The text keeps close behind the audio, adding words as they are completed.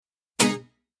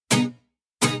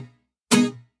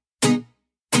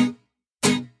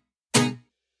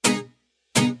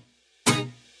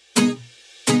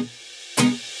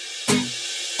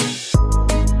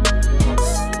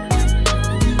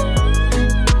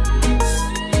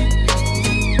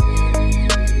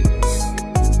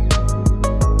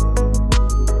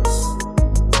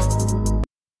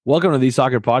Welcome to the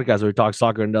Soccer Podcast, where we talk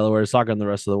soccer in Delaware, soccer in the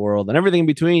rest of the world, and everything in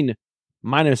between.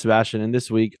 My name is Sebastian, and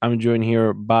this week I'm joined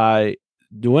here by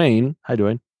Dwayne. Hi,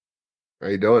 Dwayne. How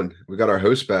you doing? We got our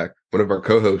host back, one of our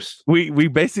co-hosts. We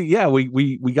basically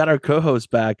we got our co-host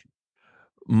back.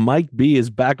 Mike B is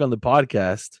back on the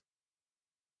podcast.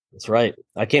 That's right.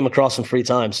 I came across some free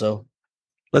time, so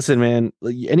listen, man.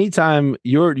 Anytime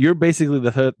you're basically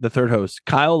the third host.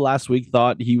 Kyle last week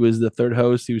thought he was the third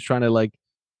host. He was trying to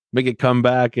make a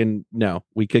comeback, and no,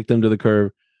 we kicked him to the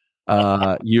curb.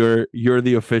 You're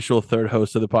the official third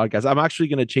host of the podcast. I'm actually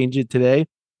going to change it today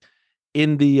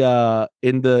in the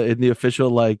official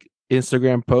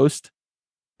Instagram post.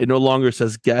 It no longer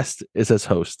says guest; it says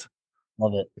host.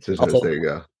 Love it. It says host. There you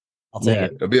go. I'll take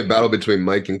it. It'll be a battle between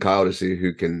Mike and Kyle to see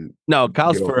who can. No,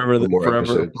 Kyle's forever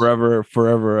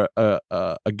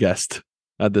a guest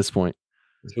at this point.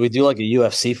 Should we do like a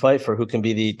UFC fight for who can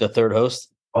be the third host?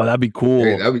 Oh, that'd be cool.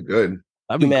 Hey, that'd be good.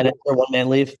 That'd be man cool. enter, one man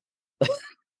leave.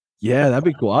 Yeah, that'd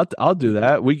be cool. I'll do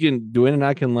that. We can do it, and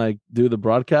I can do the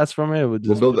broadcast from it.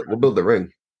 We'll build the ring.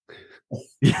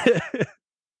 Yeah.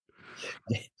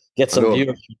 Get some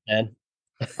viewership, man.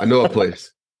 I know a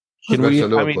place. I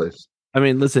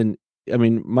mean, listen. I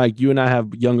mean, Mike, you and I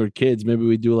have younger kids. Maybe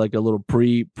we do like a little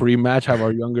pre-match. Have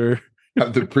our younger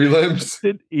have the prelims.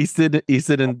 Easton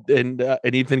and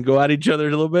Ethan go at each other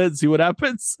a little bit and see what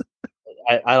happens.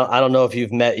 I don't know if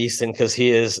you've met Easton because he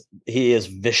is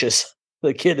vicious.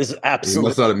 The kid is absolutely. You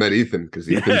must not have met Ethan because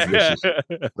Ethan's vicious. I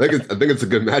think it's a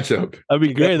good matchup. That'd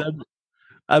be great.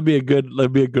 That'd be a good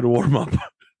warm up.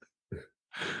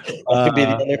 Could be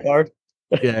the undercard.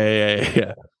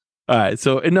 Yeah. All right,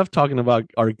 so enough talking about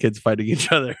our kids fighting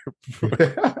each other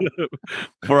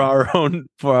for our own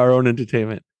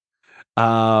entertainment.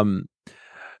 All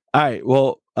right,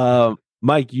 well,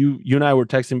 Mike, you and I were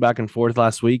texting back and forth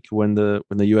last week when the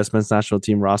U.S. men's national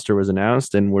team roster was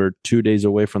announced, and we're 2 days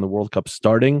away from the World Cup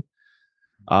starting.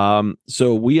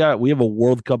 So we have a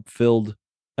World Cup filled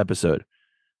episode.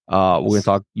 We're gonna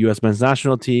talk U.S. men's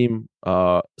national team,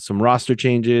 some roster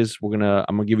changes. I'm gonna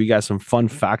give you guys some fun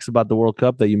facts about the World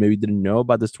Cup that you maybe didn't know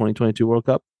about this 2022 World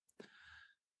Cup.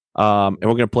 And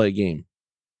we're gonna play a game.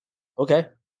 Okay.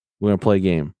 We're gonna play a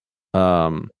game.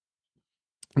 The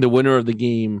winner of the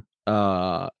game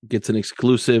gets an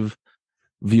exclusive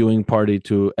viewing party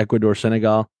to Ecuador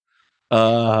Senegal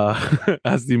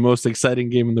as the most exciting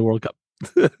game in the World Cup.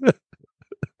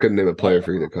 Couldn't name a player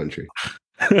for either country.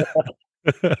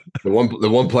 The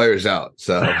one player's out,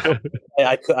 so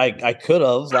I could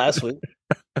have last week.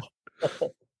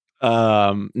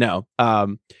 No.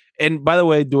 And by the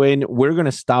way, Dwayne, we're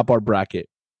gonna stop our bracket.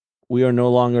 We are no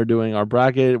longer doing our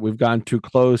bracket. We've gotten too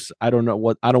close. I don't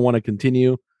want to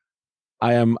continue.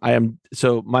 I am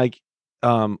so Mike.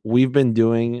 We've been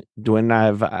doing Dwayne and I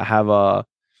have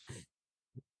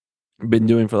been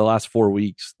doing for the last 4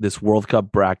 weeks this World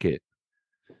Cup bracket.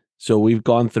 So we've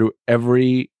gone through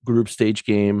every group stage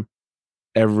game,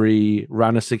 every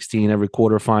round of 16, every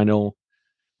quarterfinal,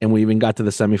 and we even got to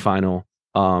the semifinal.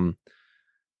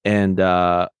 And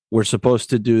we're supposed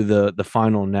to do the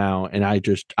final now, and I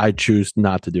choose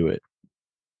not to do it.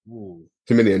 Ooh,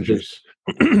 too many injuries.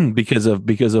 because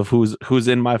of who's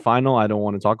in my final. I don't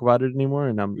want to talk about it anymore,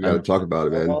 and you gotta talk about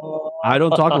it, man. I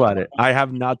don't talk about it. I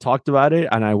have not talked about it,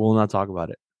 and I will not talk about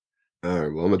it. All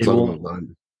right, well, I'm gonna talk about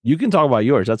mine. You can talk about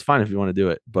yours. That's fine if you want to do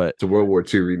it, but it's a World War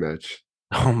II rematch.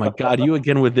 Oh my God, you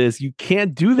again with this. You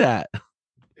can't do that.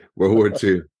 World War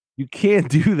II. You can't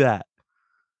do that.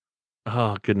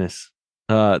 Oh goodness.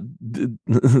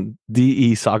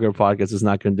 DE Soccer Podcast does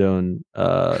not condone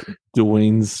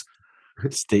Dwayne's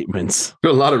statements.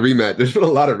 There's been a lot of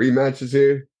rematches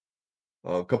here.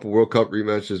 A couple World Cup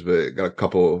rematches, but got a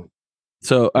couple.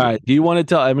 So, all right. Do you want to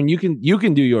tell? I mean, you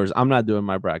can do yours. I'm not doing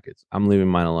my brackets. I'm leaving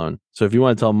mine alone. So, if you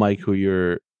want to tell Mike who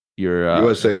your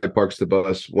USA parks the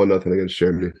bus 1-0 against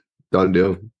Germany, done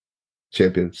deal,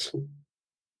 champions.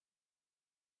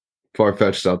 Far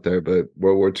fetched out there, but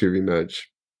World War II rematch,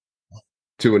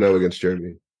 2-0 against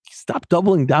Germany. Stop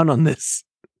doubling down on this.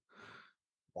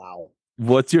 Wow.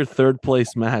 What's your third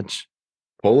place match?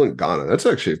 Poland, Ghana. That's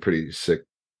actually a pretty sick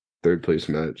third place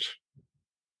match.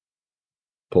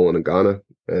 Poland and Ghana,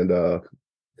 and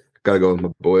gotta go with my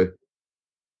boy.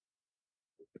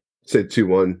 Say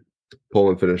 2-1.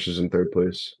 Poland finishes in third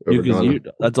place over Ghana.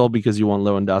 That's all because you want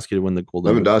Lewandowski to win the gold.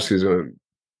 Lewandowski's gonna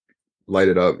light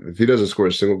it up. If he doesn't score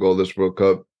a single goal this World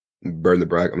Cup, burn the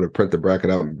bracket. I'm gonna print the bracket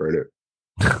out and burn it.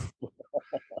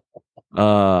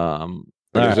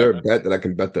 Is there a bet that I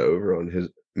can bet the over on his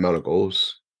amount of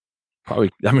goals?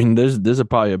 Probably. I mean, there's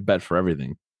probably a bet for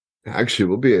everything. Actually,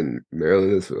 we'll be in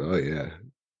Maryland. Oh yeah.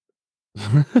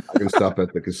 I can stop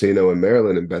at the casino in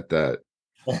Maryland and bet that.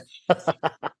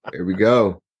 Here we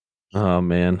go. Oh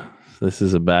man, this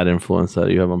is a bad influence that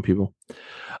you have on people.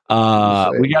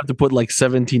 We have to put like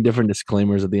 17 different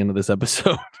disclaimers at the end of this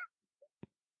episode.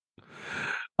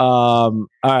 All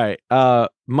right.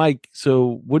 Mike,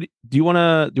 so what do you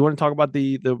want to talk about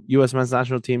the US men's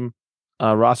national team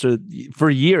roster? For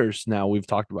years now we've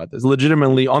talked about this.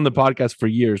 Legitimately on the podcast for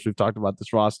years we've talked about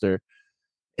this roster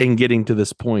and getting to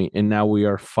this point, and now we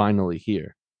are finally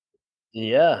here.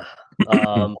 Yeah.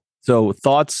 So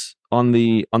thoughts on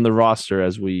the roster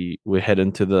as we head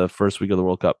into the first week of the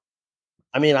World Cup?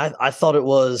 I mean, I thought it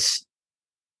was,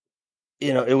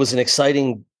 it was an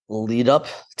exciting lead up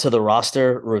to the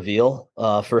roster reveal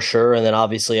for sure. And then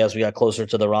obviously as we got closer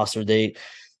to the roster date,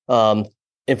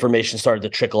 information started to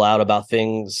trickle out about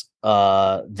things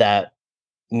that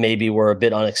maybe were a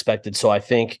bit unexpected. So I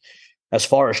think as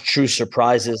far as true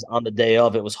surprises on the day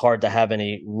of, it was hard to have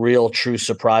any real true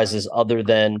surprises other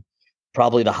than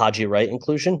probably the Haji Wright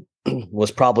inclusion was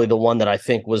probably the one that I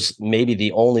think was maybe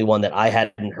the only one that I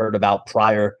hadn't heard about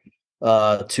prior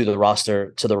to the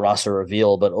roster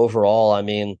reveal. But overall, I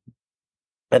mean,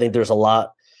 I think there's a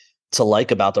lot to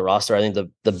like about the roster. I think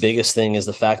the biggest thing is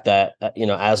the fact that,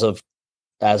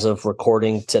 as of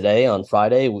recording today on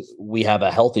Friday, we have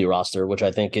a healthy roster, which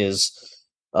I think is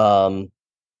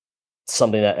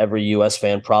something that every US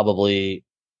fan probably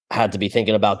had to be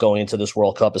thinking about going into this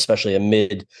World Cup, especially a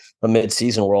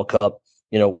mid-season World Cup.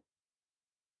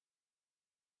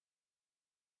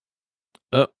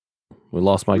 Oh, we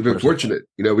lost Mike. We've been fortunate.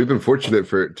 We've been fortunate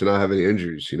to not have any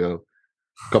injuries. A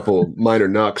couple minor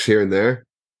knocks here and there,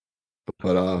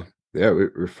 but yeah,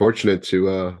 we're fortunate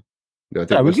to. I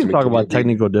think we can talk about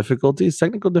technical difficulties.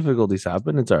 Technical difficulties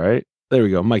happen. It's all right. There we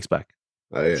go. Mike's back.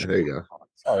 Oh yeah, there you go.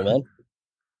 Sorry, man.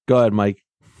 Go ahead, Mike.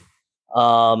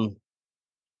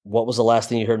 What was the last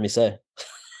thing you heard me say?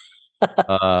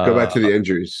 Go back to the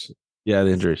injuries. Yeah,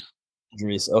 the injuries.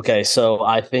 Okay, so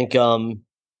I think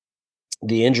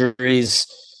the injuries.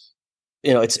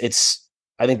 It's.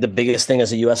 I think the biggest thing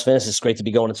as a U.S. fan is it's great to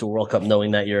be going into a World Cup knowing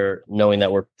that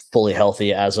we're fully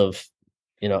healthy as of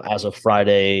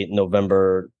Friday,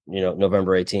 November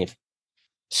 18th.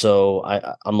 So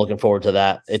I'm looking forward to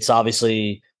that. It's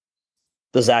obviously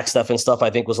the Zach Steffen stuff I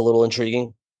think was a little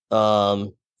intriguing.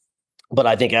 But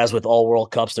I think as with all World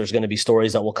Cups, there's going to be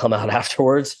stories that will come out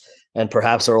afterwards. And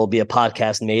perhaps there will be a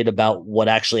podcast made about what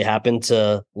actually happened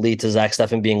to lead to Zach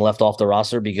Steffen being left off the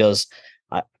roster, because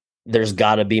there's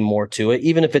got to be more to it,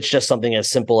 even if it's just something as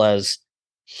simple as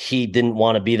he didn't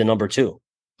want to be the number 2.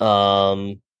 He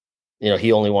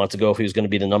only wanted to go if he was going to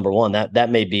be the number 1.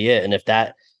 That may be it. And if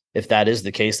that is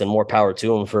the case, then more power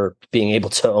to him for being able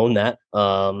to own that.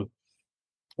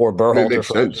 Or Berhalter. It makes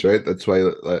sense, right? That's why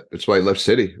he left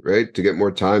City, right? To get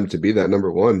more time to be that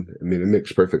number 1. I mean, it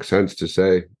makes perfect sense to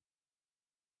say,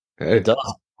 hey, it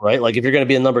does, right? Like if you're going to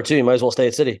be a number 2, you might as well stay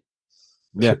at City.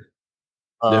 Yeah.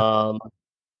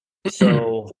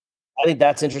 So I think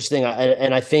that's interesting.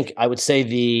 And I think I would say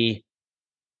the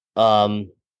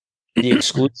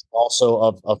exclusion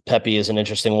also of Pepi is an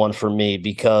interesting one for me,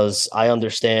 because I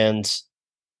understand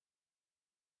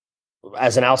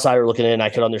as an outsider looking in, I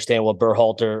could understand what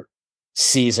Berhalter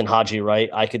sees in Haji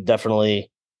Wright.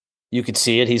 You could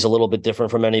see it. He's a little bit different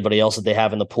from anybody else that they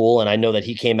have in the pool. And I know that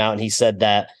he came out and he said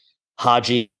that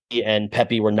Haji and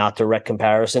Pepi were not direct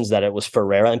comparisons, that it was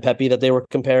Ferreira and Pepi that they were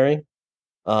comparing.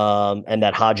 And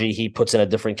that Haji he puts in a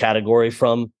different category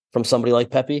from somebody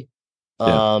like Pepi.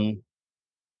 Yeah.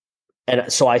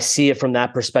 And so I see it from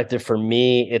that perspective. For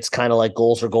me, it's kind of like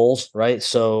goals are goals, right?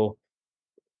 So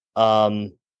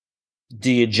do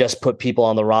you just put people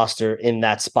on the roster in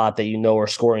that spot that are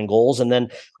scoring goals? And then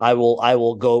I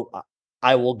will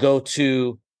go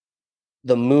to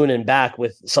the moon and back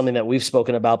with something that we've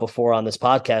spoken about before on this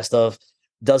podcast of,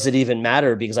 does it even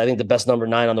matter? Because I think the best number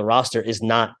 9 on the roster is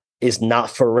not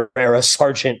Ferreira,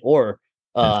 Sargent, or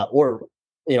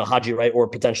Haji Wright, or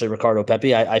potentially Ricardo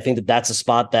Pepi. I think that's a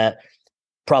spot that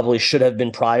probably should have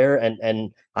been prior,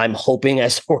 and I'm hoping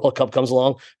as the World Cup comes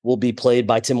along will be played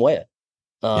by Tim Weah.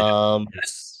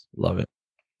 Yes, love it.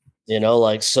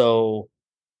 So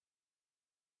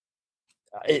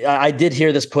I did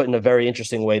hear this put in a very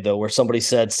interesting way, though, where somebody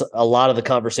said a lot of the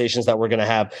conversations that we're going to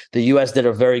have, the U.S. did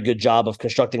a very good job of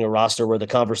constructing a roster where the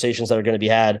conversations that are going to be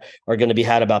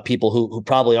had about people who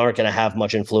probably aren't going to have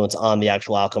much influence on the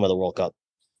actual outcome of the World Cup.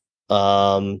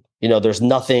 There's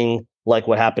nothing like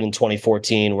what happened in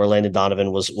 2014 where Landon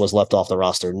Donovan was left off the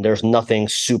roster. And there's nothing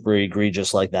super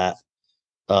egregious like that.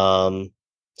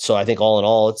 So I think all in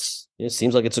all, it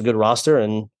seems like it's a good roster,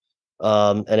 and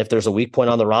if there's a weak point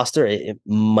on the roster, it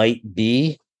might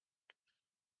be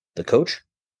The coach.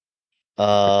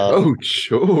 Coach.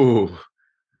 Oh,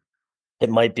 It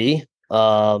might be.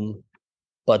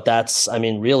 But that's, I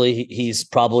mean, really, he's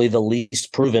probably the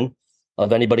least proven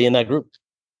of anybody in that group.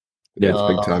 yeah, it's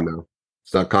big time now.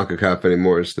 It's not CONCACAF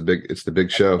anymore. It's the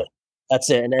big show. That's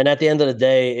it. And at the end of the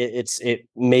day, it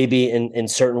maybe in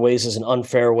certain ways is an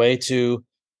unfair way to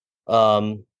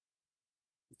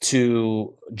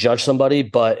judge somebody,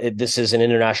 but this is an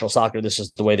international soccer. This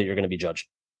is the way that you're going to be judged.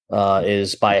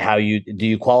 Is by how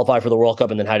you qualify for the World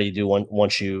Cup, and then how do you do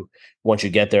once you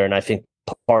get there. And I think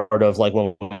part of like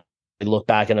when we look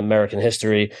back in American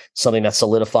history, something that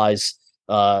solidifies,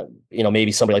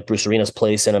 maybe somebody like Bruce Arena's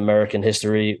place in American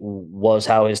history was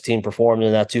how his team performed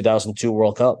in that 2002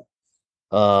 World Cup.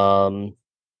 And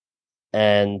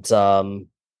so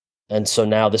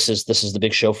now this is the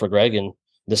big show for Greg, and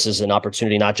this is an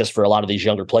opportunity not just for a lot of these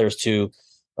younger players to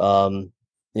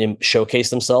showcase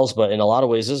themselves, but in a lot of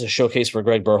ways, this is a showcase for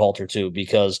Greg Berhalter too,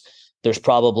 because there's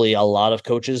probably a lot of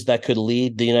coaches that could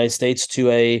lead the United States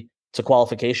to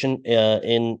qualification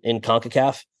in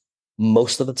CONCACAF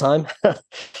most of the time.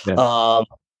 Yeah.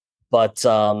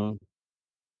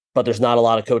 But there's not a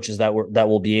lot of coaches that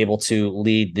will be able to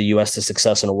lead the U.S. to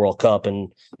success in a World Cup,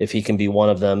 and if he can be one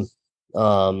of them,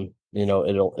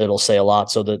 it'll say a lot.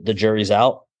 So the jury's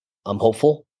out. I'm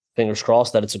hopeful, fingers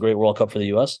crossed, that it's a great World Cup for the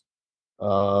U.S.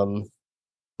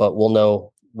 But we'll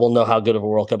know how good of a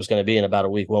World Cup is going to be in about a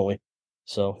week, won't we?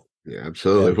 So yeah,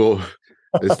 absolutely. Yeah. Well,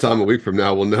 this time a week from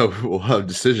now, we'll know. We'll have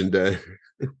decision day.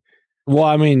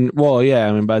 By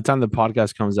the time the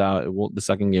podcast comes out, the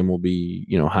second game will be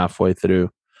halfway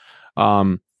through.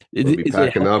 We'll be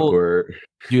packing up, or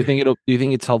do you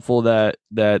think it's helpful that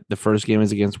the first game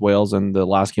is against Wales and the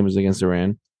last game is against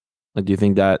Iran? Like, do you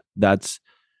think that's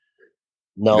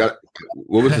no?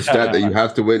 What was the stat that you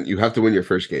have to win? You have to win your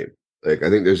first game. Like, I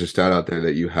think there's a stat out there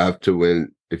that you have to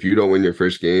win. If you don't win your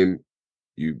first game,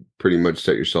 you pretty much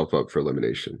set yourself up for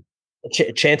elimination.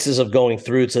 Chances of going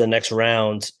through to the next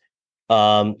round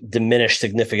diminish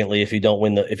significantly if you don't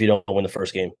win the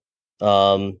first game.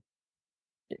 Because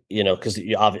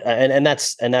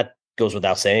that goes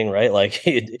without saying, right? Like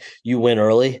you win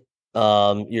early,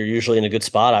 you're usually in a good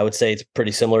spot. I would say it's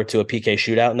pretty similar to a PK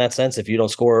shootout in that sense. If you don't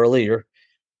score early,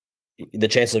 the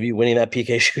chances of you winning that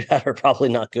PK shootout are probably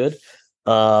not good.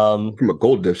 From a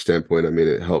goal diff standpoint, I mean,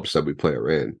 it helps that we play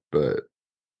Iran, but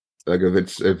like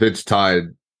if it's tied,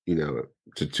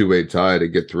 it's a 2-way tie to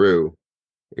get through.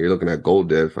 You're looking at goal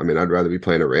diff. I mean, I'd rather be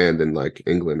playing Iran than like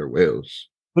England or Wales.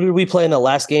 Who did we play in the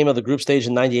last game of the group stage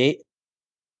in '98?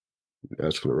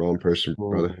 Asking the wrong person,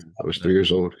 brother. I was 3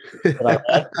 years old.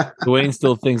 Dwayne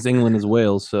still thinks England is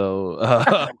Wales, so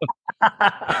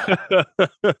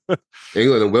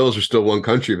England and Wales are still one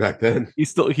country back then. He's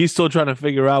still trying to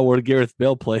figure out where Gareth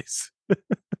Bale plays.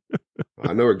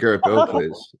 I know where Gareth Bale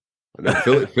plays. I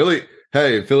know Philly.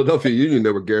 Hey, Philadelphia Union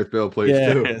know where Gareth Bale plays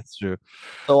too. Yeah, that's true.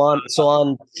 So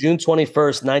on June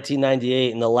 21st,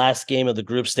 1998, in the last game of the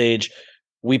group stage,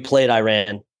 we played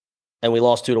Iran, and we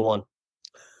lost 2-1.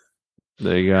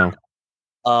 There you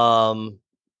go.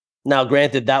 Now,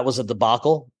 granted, that was a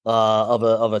debacle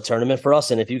of a tournament for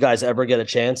us, and if you guys ever get a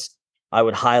chance, I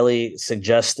would highly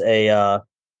suggest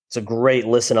it's a great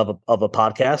listen of a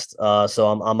podcast. So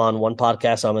I'm on one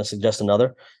podcast, so I'm going to suggest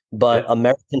another. But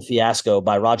American Fiasco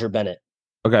by Roger Bennett.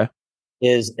 Okay.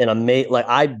 Is an amazing. Like,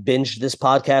 I binged this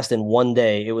podcast in one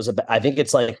day. It was I think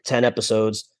it's like 10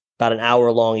 episodes, about an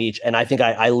hour long each, and I think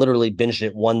I literally binged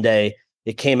it one day.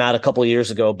 It came out a couple of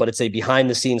years ago, but it's a behind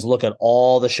the scenes look at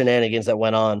all the shenanigans that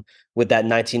went on with that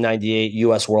 1998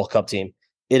 U.S. World Cup team.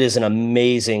 It is an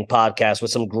amazing podcast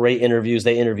with some great interviews.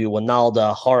 They interview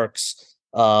Winalda, Harks,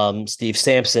 Steve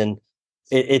Sampson.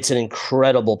 It's an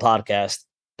incredible podcast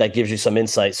that gives you some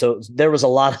insight. So there was a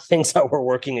lot of things that were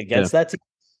working against that team.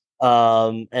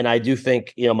 And I do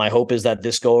think, my hope is that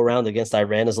this go around against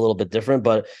Iran is a little bit different,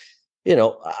 but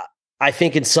I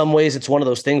think in some ways it's one of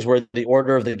those things where the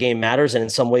order of the game matters, and in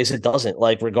some ways it doesn't.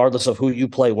 Like, regardless of who you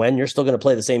play when, you're still going to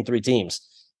play the same 3 teams.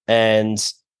 And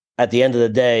at the end of the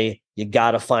day, you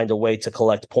got to find a way to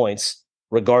collect points,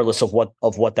 regardless of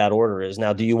what that order is.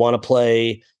 Now, do you want to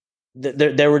play?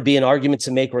 There would be an argument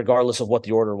to make regardless of what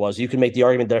the order was. You can make the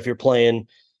argument that if you're playing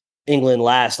England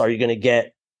last, are you going to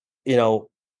get,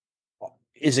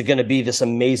 is it going to be this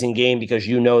amazing game because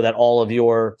that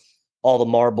all the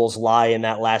marbles lie in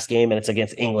that last game and it's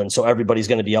against England, so everybody's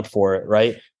going to be up for it,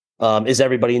 right? Is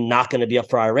everybody not going to be up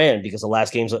for Iran because the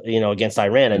last game's against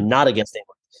Iran and not against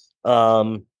England?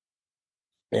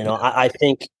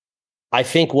 I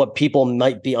think what people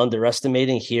might be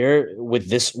underestimating here with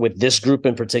this group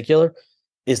in particular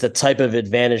is the type of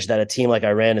advantage that a team like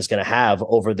Iran is going to have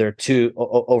over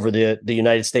over the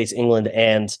United States, England,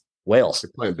 and Wales.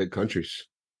 They're playing big countries.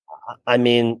 I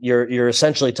mean, you're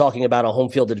essentially talking about a home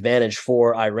field advantage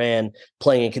for Iran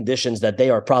playing in conditions that they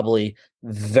are probably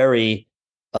very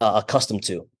accustomed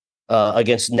to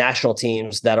against national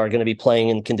teams that are going to be playing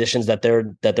in conditions that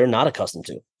they're not accustomed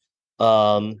to.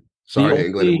 Sorry,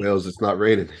 England and Wales, it's not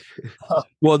raining.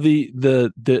 Well,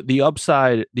 the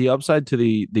upside to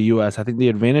the US, I think the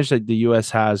advantage that the US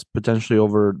has potentially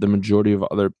over the majority of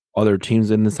other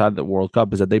teams inside the World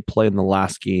Cup is that they play in the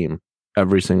last game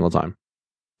every single time.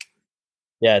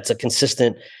 Yeah, it's a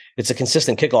consistent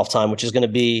kickoff time, which is going to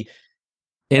be,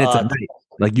 and it's at night.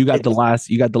 Like you got the last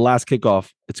kickoff.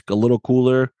 It's a little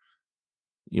cooler.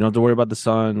 You don't have to worry about the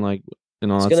sun. Like, you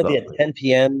know, it's going to be a 10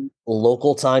 p.m.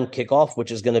 local time kickoff,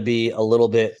 which is going to be a little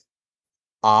bit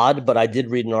odd. But I did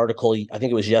read an article, I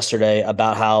think it was yesterday,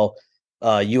 about how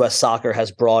U.S. Soccer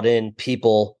has brought in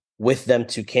people with them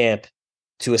to camp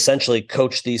to essentially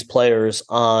coach these players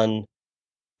on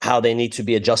how they need to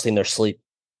be adjusting their sleep.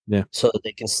 Yeah. So that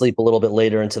they can sleep a little bit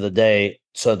later into the day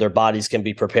so their bodies can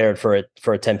be prepared for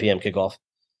a 10 p.m. kickoff.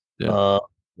 Yeah.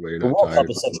 The World Cup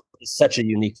is such a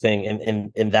unique thing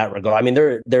in that regard. I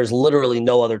mean, there's literally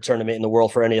no other tournament in the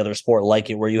world for any other sport like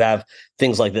it, where you have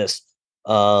things like this.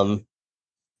 And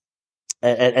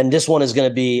this one is going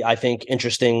to be, I think,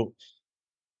 interesting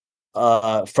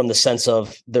from the sense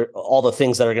of all the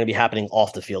things that are going to be happening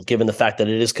off the field, given the fact that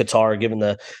it is Qatar, given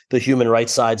the human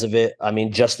rights sides of it. I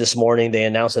mean, just this morning they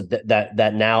announced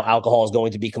that now alcohol is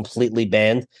going to be completely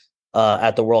banned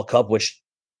at the World Cup, which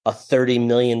a $30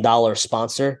 million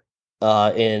sponsor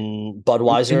in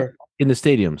Budweiser in the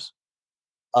stadiums.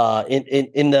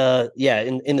 In the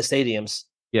stadiums.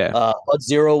 Yeah. Bud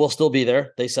Zero will still be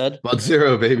there, they said. Bud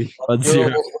Zero, baby. Bud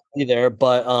Zero will be there,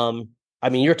 but I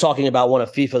mean, you're talking about one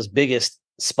of FIFA's biggest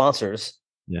sponsors.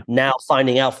 Yeah. Now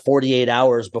finding out 48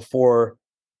 hours before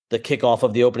the kickoff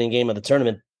of the opening game of the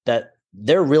tournament that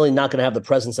they're really not going to have the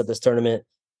presence at this tournament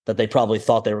that they probably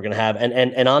thought they were going to have.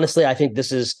 And honestly, I think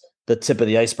this is the tip of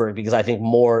the iceberg, because I think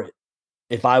more,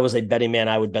 if I was a betting man,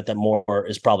 I would bet that more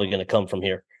is probably going to come from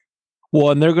here. Well,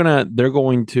 and they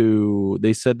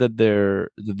said that they're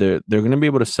going to be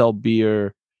able to sell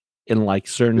beer in like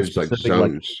certain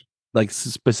specific, like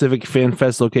specific fan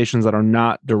fest locations that are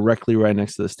not directly right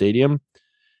next to the stadium.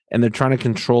 And they're trying to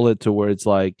control it to where it's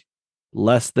like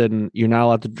you're not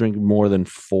allowed to drink more than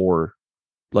 4.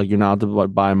 Like you're not allowed to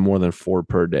buy more than 4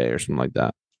 per day or something like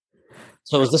that.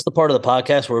 So is this the part of the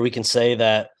podcast where we can say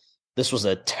that this was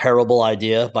a terrible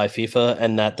idea by FIFA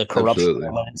and that the corruption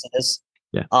into this?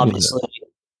 Yeah. Obviously,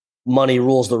 money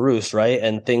rules the roost, right?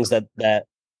 And things that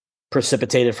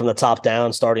precipitated from the top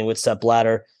down, starting with Sepp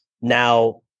Blatter.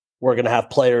 Now we're going to have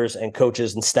players and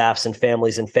coaches and staffs and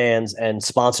families and fans and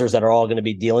sponsors that are all going to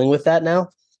be dealing with that now.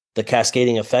 The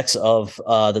cascading effects of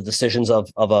the decisions of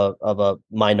a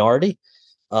minority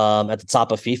at the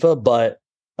top of FIFA, but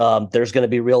there's going to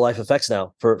be real life effects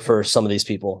now for some of these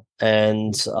people.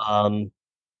 And,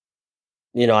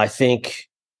 I think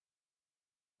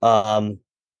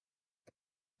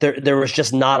there was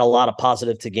just not a lot of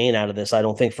positive to gain out of this. I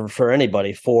don't think for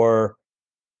anybody, for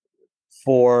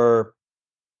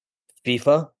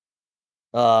FIFA,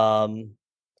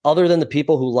 other than the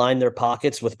people who lined their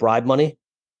pockets with bribe money,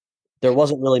 there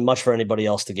wasn't really much for anybody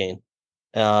else to gain.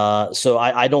 So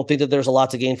I don't think that there's a lot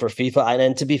to gain for FIFA.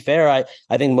 And to be fair,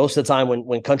 I think most of the time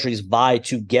when countries vie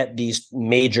to get these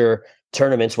major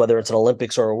tournaments, whether it's an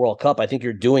Olympics or a World Cup, I think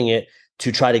you're doing it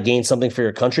to try to gain something for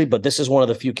your country. But this is one of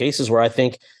the few cases where I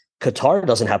think Qatar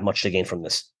doesn't have much to gain from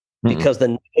this, because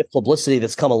the publicity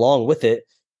that's come along with it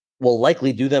will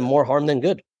likely do them more harm than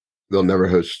good. They'll never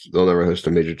host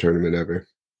a major tournament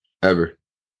ever.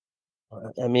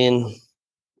 I mean,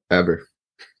 ever.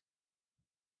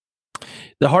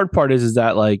 The hard part is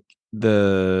that like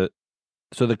the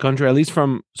country, at least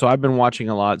so I've been watching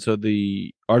a lot. So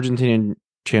the Argentinian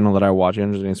channel that I watch,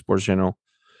 Argentinian sports channel,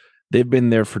 they've been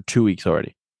there for 2 weeks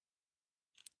already.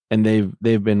 And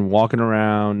they've been walking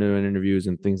around doing interviews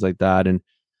and things like that. And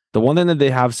the one thing that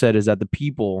they have said is that the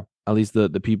people, at least the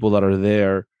people that are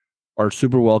there, are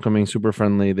super welcoming, super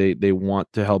friendly. They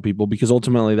want to help people, because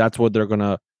ultimately that's what they're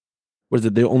gonna. What is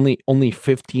it? They only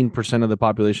 15% of the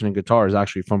population in Qatar is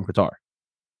actually from Qatar.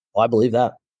 Well, I believe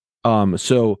that.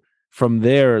 So from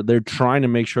there, they're trying to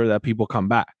make sure that people come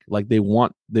back. Like they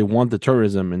want the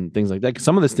tourism and things like that. 'Cause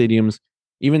some of the stadiums,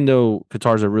 even though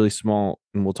Qatar's a really small,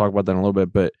 and we'll talk about that in a little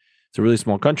bit, but it's a really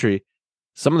small country,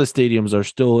 some of the stadiums are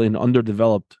still in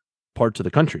underdeveloped parts of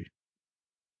the country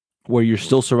where you're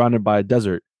still surrounded by a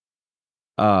desert.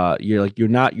 you're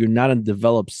not in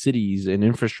developed cities and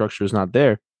infrastructure is not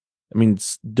there. I mean,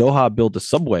 Doha built a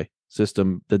subway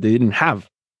system that they didn't have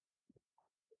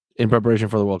in preparation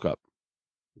for the World Cup.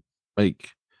 Like,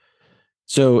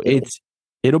 so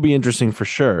it'll be interesting for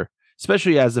sure,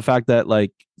 especially as the fact that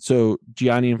so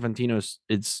Gianni Infantino's,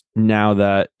 it's now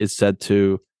that it's said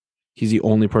to, he's the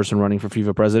only person running for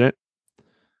FIFA president.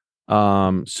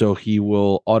 So he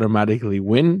will automatically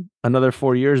win another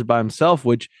 4 years by himself,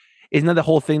 which is not the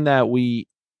whole thing that we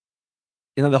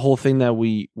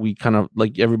kind of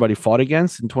like everybody fought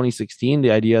against in 2016.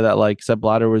 The idea that like Sepp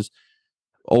Blatter was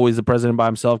always the president by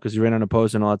himself because he ran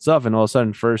unopposed and all that stuff, and all of a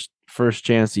sudden first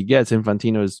chance he gets,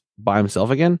 Infantino is by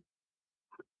himself again.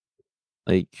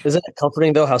 Like, isn't it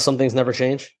comforting though how some things never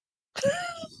change?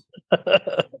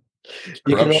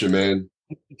 Corruption, man.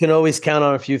 You can always count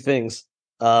on a few things.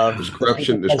 There's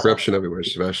corruption everywhere,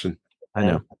 Sebastian. I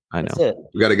know.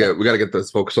 We gotta get this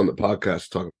focus on the podcast.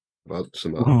 Talk about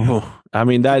some. I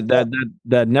mean that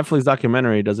Netflix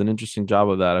documentary does an interesting job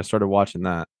of that. I started watching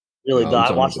that. Really,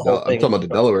 I watched the whole thing. I'm talking about the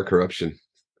Delaware corruption.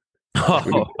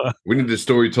 We need the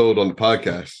story told on the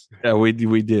podcast. Yeah, we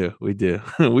do. We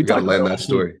gotta land that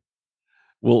story.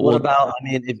 What about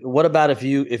if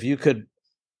you could?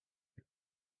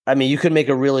 I mean, you could make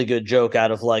a really good joke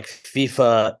out of like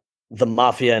FIFA, the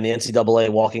Mafia, and the NCAA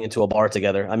walking into a bar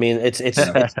together. I mean, it's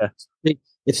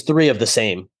three of the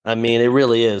same. I mean, it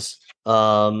really is.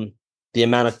 The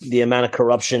amount of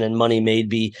corruption and money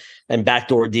made and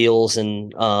backdoor deals,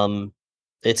 and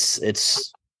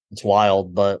it's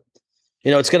wild. But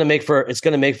it's going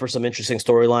to make for some interesting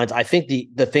storylines. I think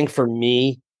the thing for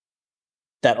me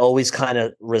that always kind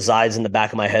of resides in the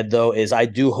back of my head though is I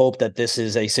do hope that this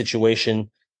is a situation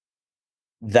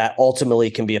that ultimately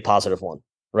can be a positive one,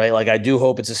 right? Like I do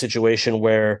hope it's a situation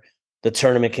where the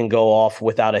tournament can go off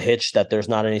without a hitch, that there's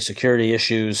not any security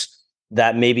issues,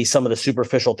 that maybe some of the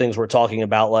superficial things we're talking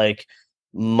about, like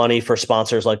money for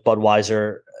sponsors like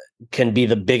Budweiser, can be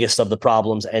the biggest of the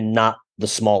problems and not the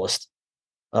smallest.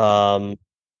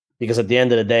 Because at the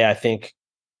end of the day, I think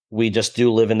we just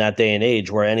do live in that day and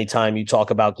age where anytime you talk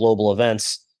about global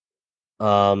events,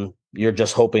 you're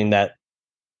just hoping that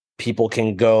people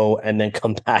can go and then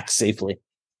come back safely.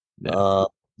 Yeah.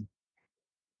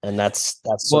 And that's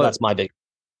my big.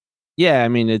 Yeah, I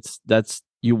mean,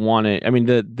 you want it. I mean,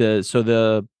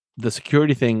 the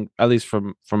security thing, at least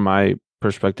from my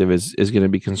perspective, is going to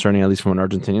be concerning, at least from an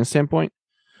Argentinian standpoint.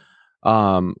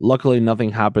 Luckily,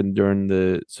 nothing happened during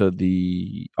the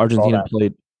Argentina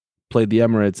played the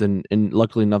Emirates, and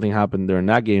luckily nothing happened during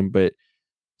that game. But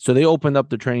so they opened up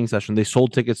the training session. They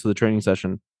sold tickets to the training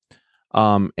session.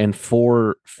 And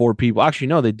four people, actually,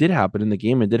 no, they did happen in the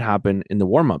game. It did happen in the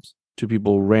warm-ups. 2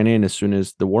 people ran in as soon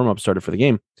as the warm-up started for the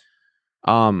game.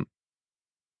 But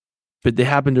they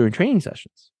happened during training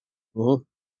sessions. Mm-hmm.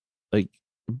 Like,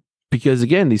 because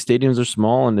again, these stadiums are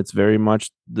small and it's very much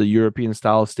the European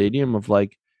style stadium of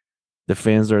like the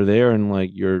fans are there and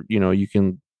like you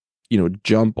can,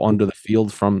 jump onto the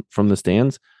field from the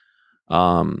stands.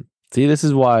 See, this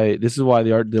is why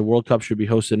the World Cup should be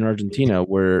hosted in Argentina,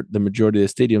 where the majority of the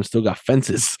stadium still got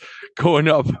fences going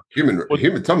up. Talking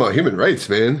about human rights,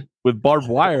 man. With barbed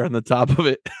wire on the top of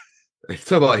it.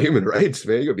 Talk about human rights,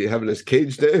 man. You're gonna be having us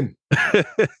caged in.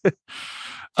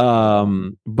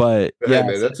 But yeah,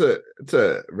 man, it's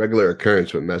a regular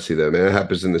occurrence with Messi, though, man. It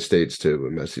happens in the States too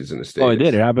when Messi's in the States. Oh, it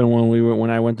did. It happened when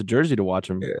I went to Jersey to watch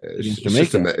him. Yeah, it's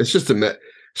just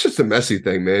a Messi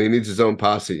thing, man. He needs his own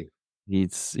posse.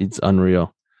 It's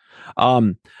unreal.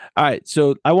 All right,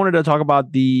 so I wanted to talk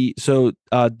about do either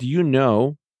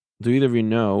of you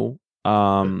know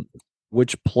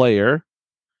which player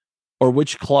or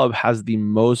which club has the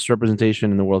most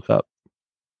representation in the World Cup?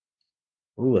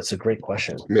 Ooh, that's a great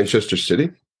question. Manchester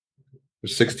City,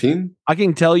 16. I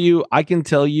can tell you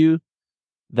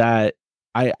that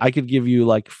I could give you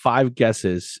like 5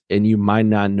 guesses and you might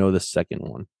not know the second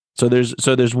one. So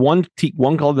there's one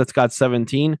club that's got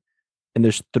 17. And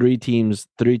there's 3 teams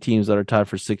that are tied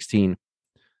for 16.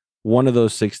 One of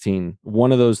those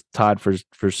tied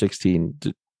for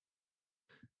 16.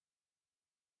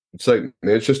 It's like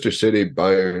Manchester City,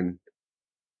 Bayern,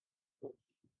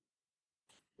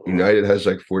 United has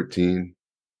like 14.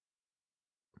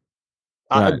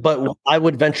 Right. But I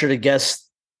would venture to guess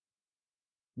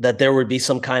that there would be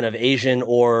some kind of Asian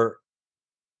or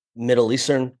Middle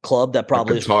Eastern club that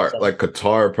probably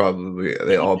Qatar probably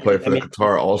they all play for the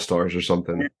Qatar All-Stars or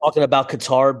something. You're talking about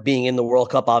Qatar being in the World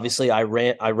Cup. Obviously,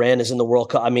 Iran is in the World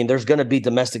Cup. I mean, there's going to be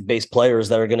domestic-based players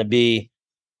that are going to be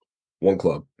one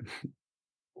club.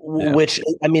 Yeah. Which,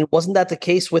 I mean, wasn't that the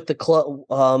case with the club?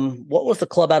 What was the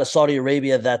club out of Saudi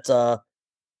Arabia that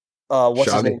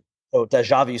what's his Xavi. name? Oh, that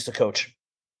Xavi used to coach.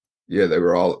 Yeah,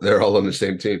 they're all on the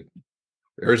same team.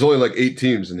 There's only like 8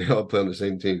 teams, and they all play on the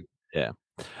same team. Yeah.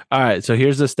 All right. So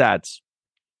here's the stats.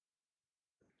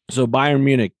 So Bayern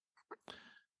Munich,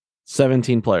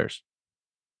 17 players.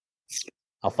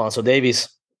 Alfonso Davies.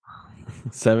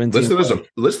 17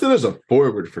 listed as a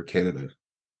forward for Canada.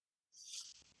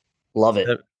 Love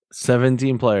it.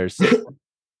 17 players.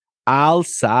 Al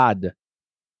Saad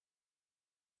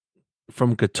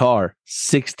from Qatar,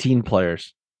 16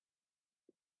 players.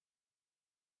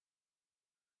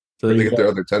 So Where they get their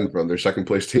other 10 from? Their second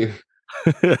place team.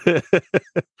 The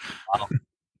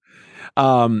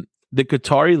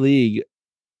Qatari league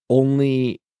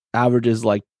only averages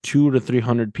like 200 to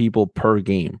 300 people per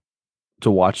game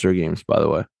to watch their games. By the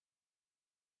way,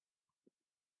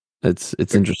 it's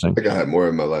interesting. I think I had more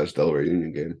in my last Delaware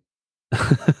Union game.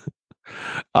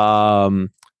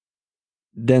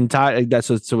 Then that's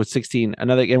so with 16.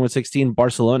 Another game with 16.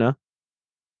 Barcelona.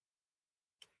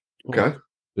 Okay,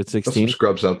 with some 16.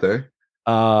 scrubs out there.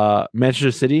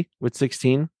 Manchester City with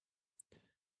 16.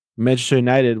 Manchester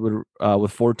United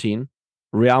with 14.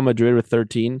 Real Madrid with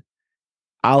 13.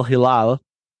 Al Hilal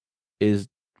is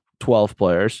 12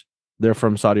 players. They're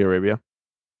from Saudi Arabia.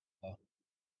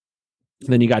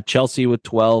 Then you got Chelsea with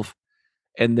 12.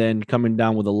 And then coming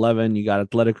down with 11, you got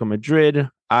Atletico Madrid,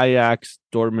 Ajax,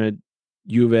 Dortmund,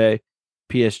 Juve,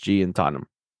 PSG, and Tottenham.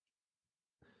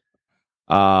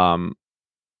 Man,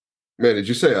 did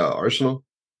you say Arsenal?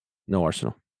 No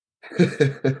Arsenal.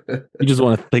 You just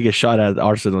want to take a shot at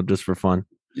Arsenal just for fun.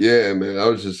 Yeah, man. I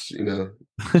was just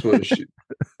want to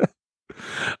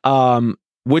shoot.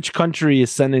 Which country is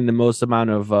sending the most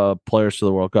amount of players to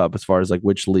the World Cup as far as like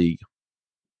which league?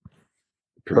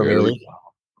 Premier League.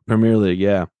 Premier League,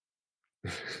 yeah.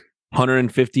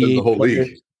 158 the whole players,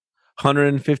 league.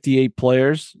 158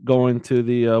 players going to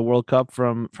the World Cup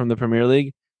from the Premier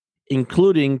League,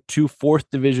 including 2 4th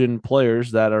division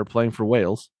players that are playing for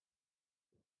Wales.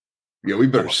 Yeah, we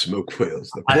better smoke Wales.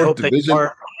 The I 4th hope division.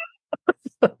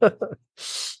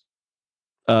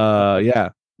 Yeah.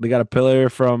 They got a player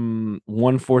from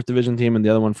one 4th division team and the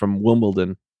other one from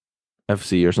Wimbledon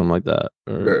FC or something like that.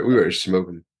 We better smoke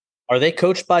them. Are they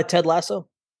coached by Ted Lasso?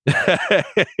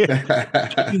 Sudeikis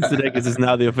is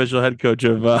now the official head coach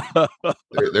of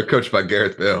They're coached by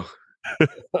Gareth Bale.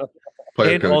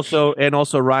 and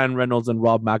also Ryan Reynolds and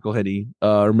Rob McElhenney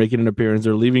are making an appearance.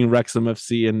 They're leaving Wrexham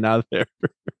FC and now they're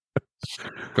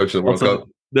coaching the World Cup.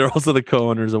 They're also the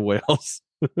co-owners of Wales.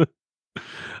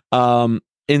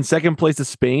 In second place is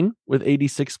Spain with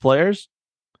 86 players.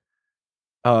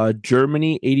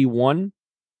 Germany 81,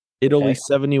 Italy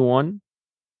 71,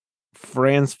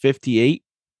 France 58,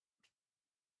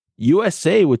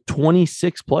 USA with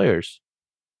 26 players.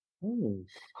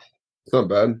 It's not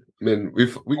bad. I mean,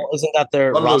 isn't that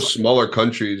their a lot of those smaller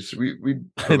countries? We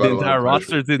the entire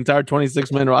roster, the entire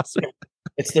 26-man roster.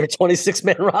 It's their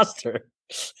 26-man roster.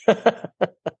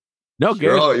 No, if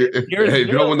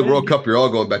you don't win the World Cup, you're all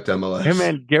going back to MLS. Hey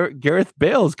man, Gareth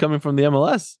Bale is coming from the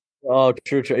MLS. Oh,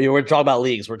 true. We're talking about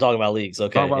leagues. Okay.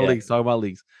 Talk about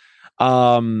leagues.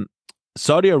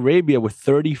 Saudi Arabia with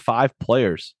 35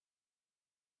 players.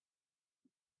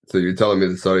 So you're telling me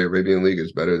the Saudi Arabian League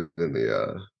is better than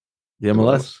the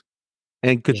MLS?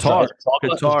 And Qatar.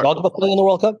 Drogba playing in the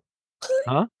World Cup?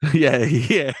 Huh?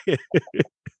 Yeah.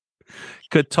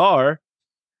 Qatar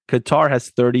has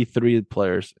 33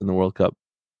 players in the World Cup.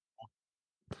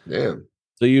 Damn.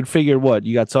 So you'd figure what?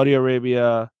 You got Saudi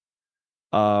Arabia,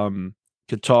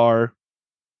 Qatar,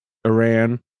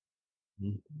 Iran,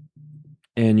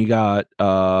 and you got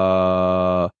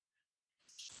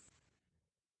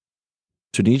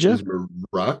Tunisia? Is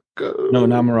Morocco? No,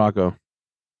 not Morocco.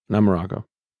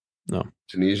 No.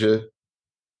 Tunisia.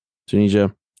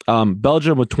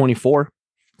 Belgium with 24.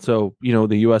 So, the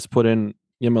MLS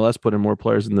put in more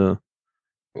players in the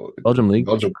Belgium league.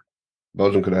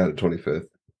 Belgium could have had a 25th.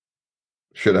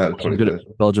 Should have had a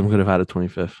 25th. Belgium could have had a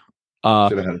 25th.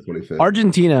 Should have had a 25th.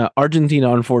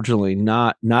 Argentina, unfortunately,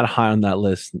 not high on that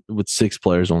list with 6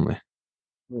 players only.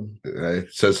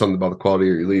 It says something about the quality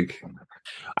of your league.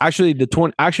 Actually,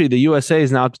 the USA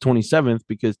is now up to 27th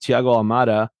because Thiago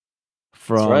Almada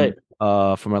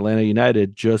from Atlanta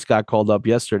United just got called up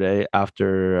yesterday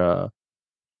after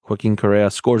Joaquin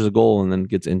Correa scores a goal and then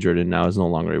gets injured and now is no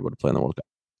longer able to play in the World Cup.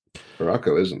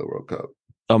 Morocco is in the World Cup.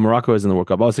 Oh, Morocco is in the World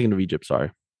Cup. I was thinking of Egypt.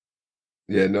 Sorry.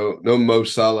 Yeah, no Mo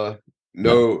Salah,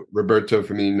 no Roberto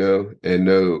Firmino, and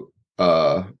no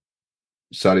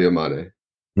Sadio Mane.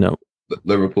 No.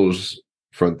 Liverpool's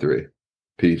front three.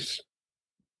 Peace.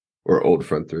 Or old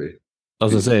front three. I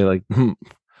was gonna say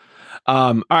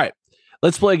all right.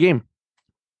 Let's play a game.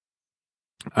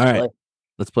 All right. play.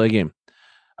 Let's play a game.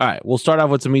 All right. We'll start off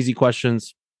with some easy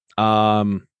questions.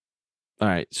 All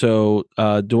right. So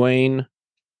Dwayne,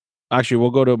 actually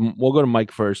we'll go to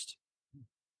Mike first.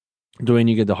 Dwayne,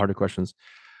 you get the harder questions.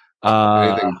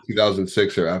 Anything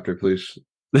 2006 or after, please.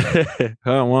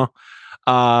 Oh, well.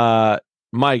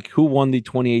 Mike, who won the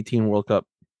 2018 World Cup?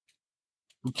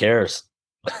 Who cares?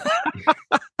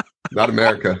 Not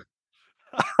America.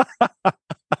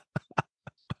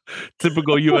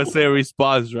 Typical USA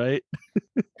response, right?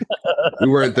 We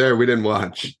weren't there. We didn't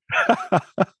watch. I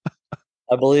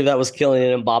believe that was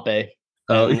Kylian Mbappe.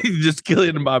 Oh, And he's just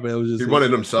killing Mbappe. It was just He won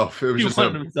it himself. It was He just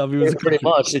won him. himself. He was a pretty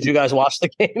country. much. Did you guys watch the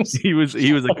games? He was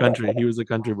a country. He was a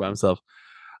country by himself.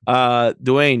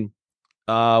 Dwayne,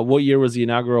 what year was the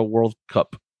inaugural World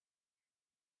Cup?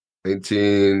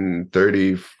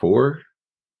 1934.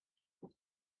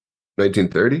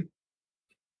 1930.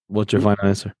 What's your final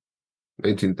answer?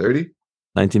 1930.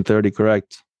 1930,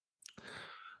 correct.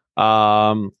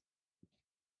 All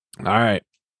right.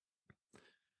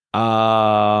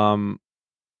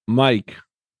 Mike,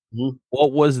 Mhm.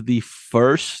 what was the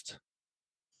first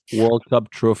World Cup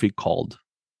trophy called?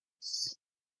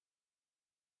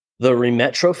 The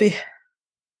Remet Trophy.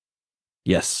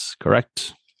 Yes,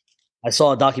 correct. I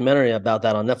saw a documentary about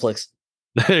that on Netflix.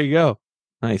 There you go.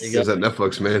 Nice. There you There's that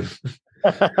Netflix, man.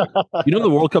 You know the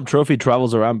World Cup trophy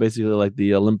travels around basically like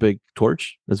the Olympic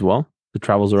torch as well. It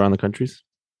travels around the countries.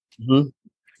 Mhm.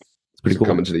 It's pretty Is it cool.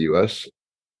 coming to the US?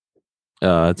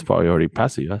 It's probably already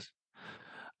past the US.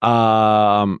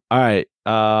 All right.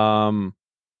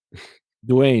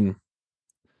 Dwayne,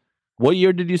 what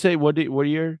year did you say? What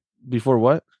year before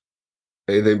what?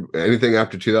 Anything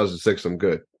after 2006, I'm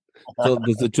good. So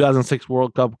does the 2006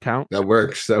 World Cup count? That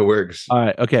works. That works. All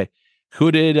right. Okay. Who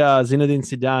did Zinedine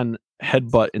Zidane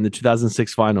headbutt in the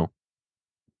 2006 final?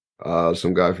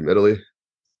 Some guy from Italy.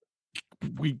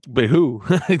 But who?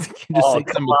 You can't just say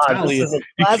some on. This Italian. is a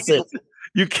classic.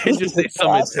 You can't This just is say a some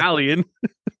classic. Italian.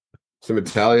 Some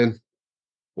Italian.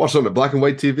 Watch on the black and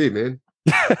white TV, man.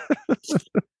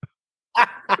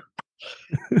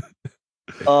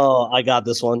 Oh, I got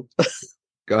this one.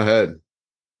 Go ahead.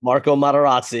 Marco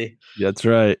Materazzi. That's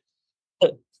right.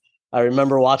 I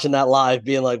remember watching that live,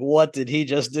 being like, "What did he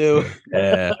just do?"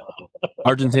 Yeah.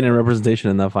 Argentinian representation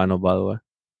in that final, by the way.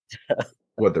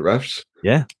 What, the refs?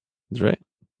 Yeah, that's right.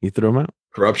 He threw him out.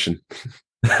 Corruption.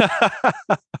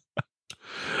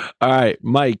 All right,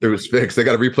 Mike. It was fixed. They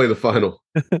got to replay the final.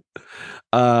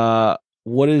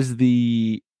 What's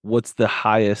the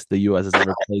highest the U.S. has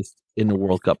ever placed in the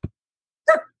World Cup?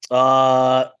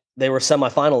 They were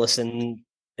semifinalists in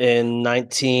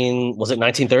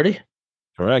 1930?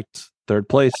 Correct. Third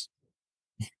place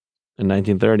in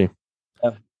 1930.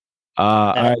 Yeah.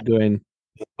 All right, Dwayne.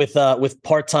 With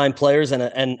part-time players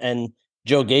and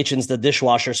Joe Gaetjens, the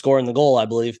dishwasher, scoring the goal, I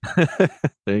believe.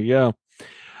 There you go.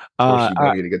 Forcing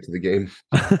Dougie to get to the game.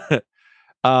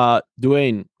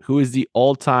 Dwayne, who is the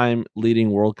all-time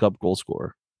leading World Cup goal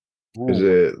scorer? Is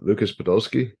it Lucas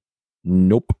Podolski?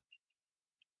 Nope.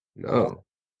 No.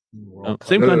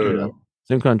 Same No, no, country. no, no. Though.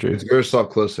 Same country. It's Miroslav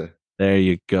Klose. There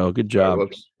you go. Good job.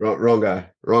 Whoops. Wrong guy.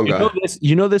 Wrong guy.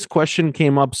 You know this question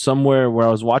came up somewhere where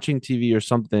I was watching TV or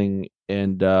something,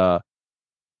 and I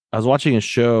was watching a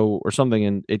show or something,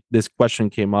 and this question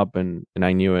came up, and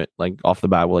I knew it like off the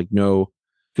bat. Like, no,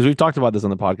 because we've talked about this on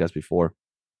the podcast before.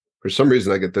 For some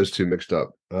reason, I get those two mixed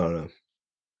up. I don't know.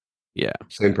 Yeah.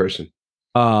 Same person.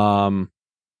 Well.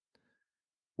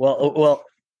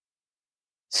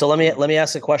 So let me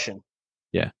ask a question.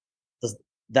 Yeah. Is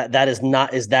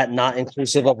that not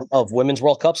inclusive of women's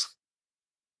World Cups?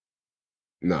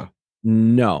 No.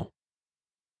 No.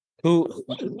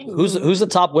 Who's the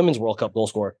top women's World Cup goal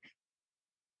scorer?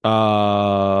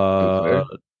 Sinclair?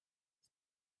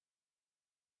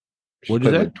 She What'd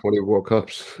you played say? like 20 World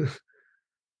Cups.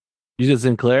 You said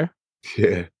Sinclair?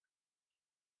 Yeah.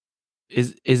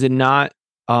 Is it not?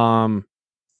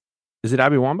 Is it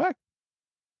Abby Wambach?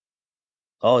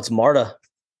 Oh, it's Marta.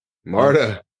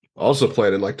 Marta also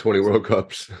played in like 20 World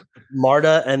Cups.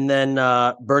 Marta, and then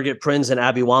Birgit Prinz and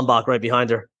Abby Wambach right behind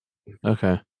her.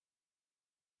 Okay.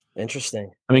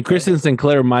 Interesting. I mean, Kristen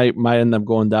Sinclair might end up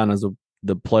going down as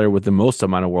the player with the most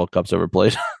amount of World Cups ever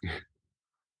played.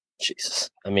 Jesus.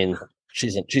 I mean,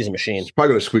 she's a machine. She's probably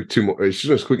going to squeak two more. She's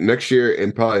going to squeak next year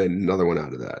and probably another one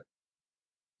out of that.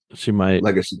 She might.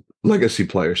 Legacy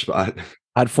player spot.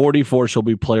 At 44, she'll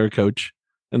be player coach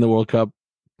in the World Cup.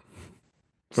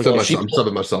 I'm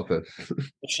subbing myself in.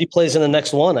 If she plays in the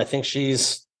next one, I think she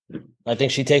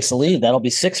takes the lead. That'll be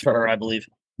 6 for her, I believe.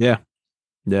 Yeah.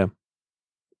 All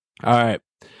right.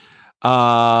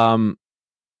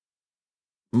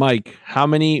 Mike, how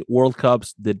many World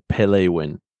Cups did Pele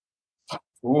win?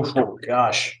 Oh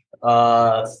gosh.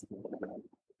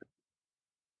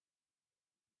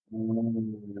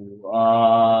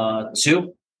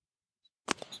 Two.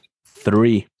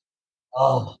 3.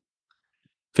 Oh,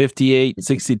 58,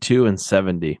 62, and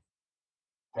 70. He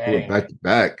went dang. back to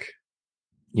back.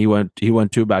 He went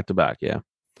 2 back to back, yeah.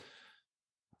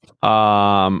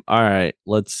 All right,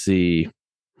 let's see.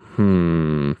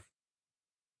 All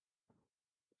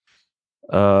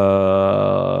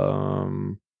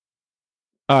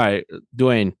right,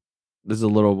 Dwayne. This is a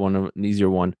little one of an easier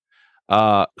one.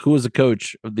 Who was the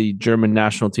coach of the German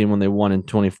national team when they won in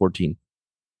 2014?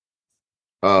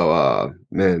 Oh,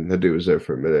 man, that dude was there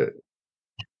for a minute.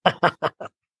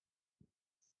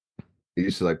 He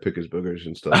used to like pick his boogers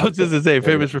and stuff. I was just gonna say,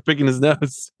 famous for picking his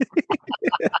nose.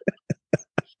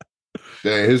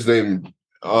 Dang, his name.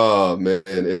 Oh man,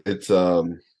 it's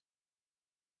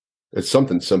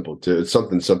something simple too. It's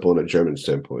something simple in a German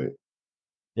standpoint.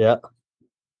 Yeah.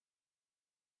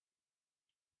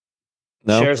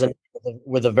 No, Shares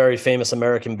with a very famous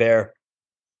American bear.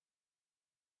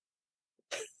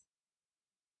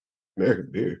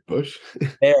 American beer, Bush.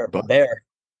 Bear. Buck. Bear.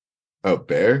 Oh,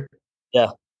 Bear. Yeah.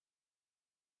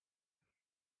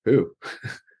 Who?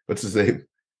 What's his name?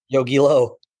 Yogi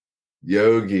Low.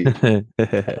 Yogi. Yeah,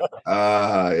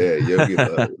 Yogi.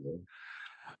 Low.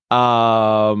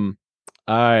 All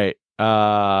right.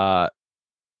 At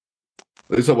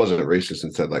least I wasn't a racist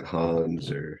and said like Hans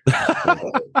or.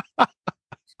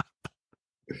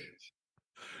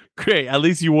 Great. At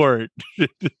least you weren't.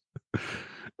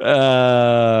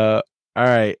 All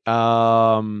right.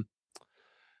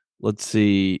 Let's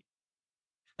see.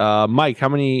 Mike, how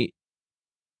many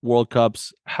World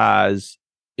Cups has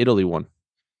Italy won?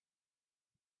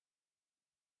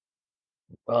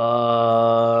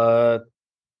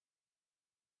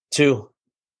 Two.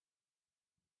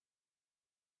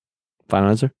 Final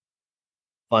answer?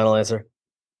 Final answer.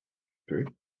 3.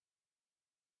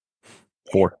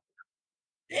 4.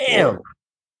 Damn.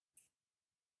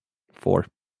 4.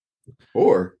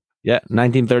 4. Yeah,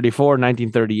 1934,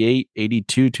 1938,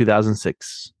 82,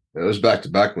 2006. Those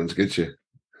back-to-back ones get you.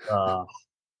 Uh, All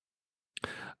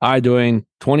right, Dwayne.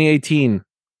 2018,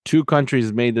 2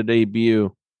 countries made their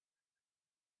debut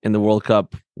in the World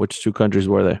Cup. Which 2 countries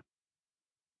were they?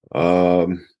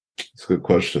 That's a good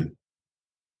question.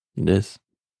 It is.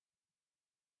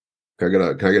 Can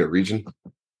I get a region?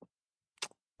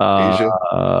 Asia?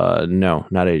 No,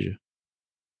 not Asia.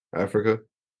 Africa?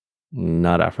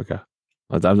 Not Africa.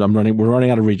 We're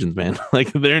running out of regions, man.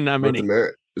 Like there are not North many.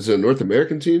 America? Is it a North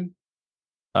American team?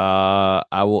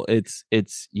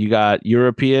 It's you got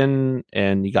European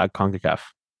and you got CONCACAF. I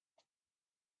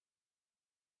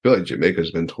feel like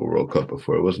Jamaica's been to a World Cup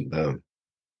before. It wasn't them.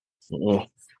 uh-uh.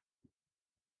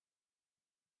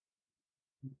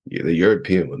 Yeah, the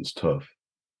European one's tough.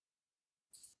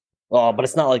 Oh, but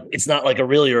it's not like a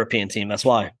real European team. That's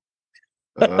why.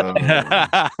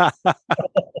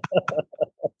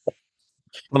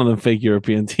 One of them fake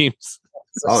European teams.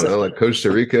 I don't know, like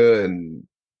Costa Rica and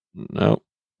No.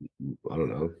 I don't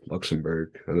know,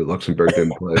 Luxembourg. I know Luxembourg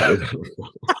didn't play.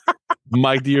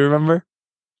 Mike, do you remember?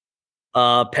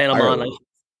 Panama. Ireland.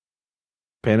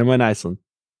 Panama and Iceland.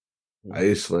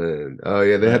 Iceland. Oh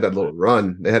yeah, they had that little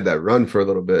run. They had that run for a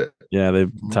little bit. Yeah, they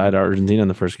tied Argentina in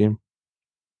the first game.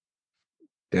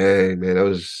 Dang, man,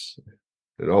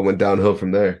 it all went downhill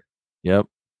from there. Yep.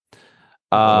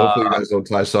 Hopefully you guys don't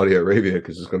tie Saudi Arabia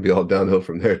because it's going to be all downhill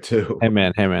from there too. Hey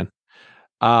man.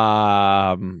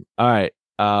 All right.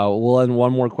 We'll end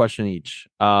one more question each.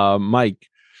 Mike,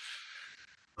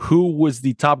 who was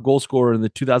the top goal scorer in the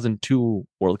 2002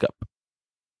 World Cup?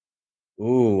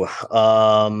 Ooh.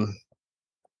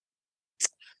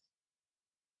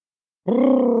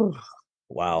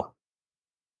 Wow.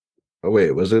 Oh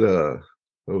wait, was it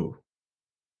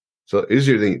so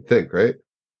easier than you think, right?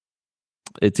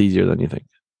 It's easier than you think.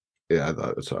 Yeah, I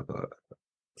thought that's what I thought.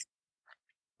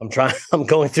 I'm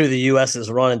going through the US's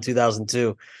run in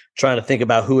 2002, trying to think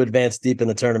about who advanced deep in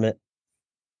the tournament.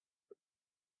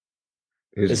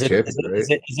 He's a champion, right? Is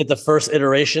it the first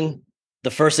iteration?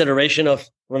 The first iteration of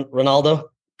Ronaldo?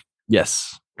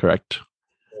 Yes, correct.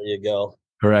 There you go.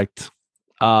 Correct.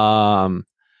 All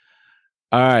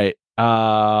right.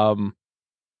 All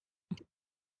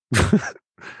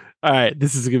right.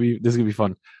 This is gonna be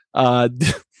fun.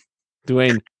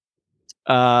 Dwayne,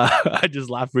 I just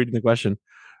laughed reading the question.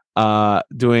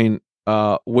 Dwayne,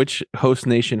 which host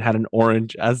nation had an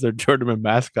orange as their tournament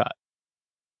mascot?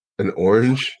 An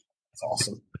orange? That's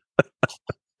awesome.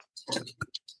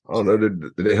 I don't know.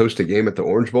 Did they host a game at the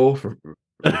Orange Bowl for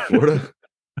Florida?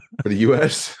 For the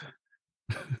US?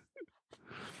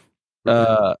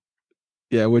 Yeah,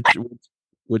 which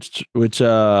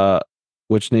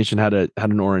nation had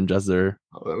an orange as their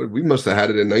We must have had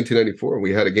it in 1994.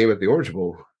 We had a game at the Orange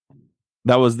Bowl.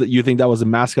 you think that was the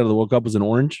mascot of the World Cup was an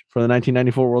orange for the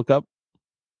 1994 World Cup?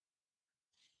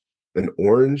 An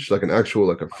orange, like an actual,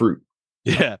 like a fruit.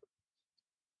 Yeah.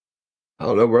 I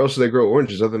don't know. Where else do they grow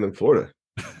oranges other than Florida?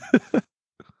 All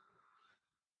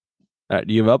right,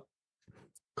 do you give up?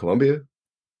 Colombia?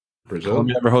 Brazil?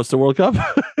 Colombia ever host a World Cup?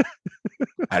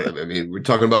 I mean, we're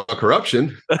talking about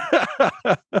corruption.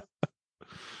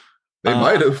 They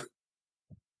might have.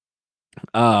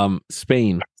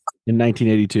 Spain in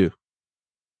 1982.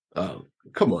 Oh,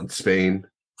 come on, Spain.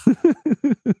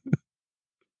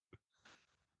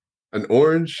 An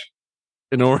orange?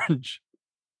 An orange.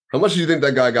 How much do you think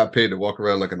that guy got paid to walk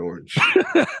around like an orange?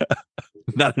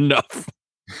 Not enough.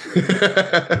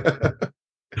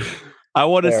 I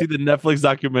want to see the Netflix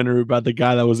documentary about the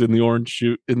guy that was in the orange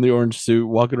suit,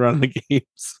 walking around the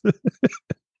games.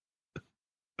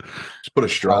 Just put a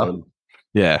straw in.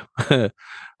 Yeah. All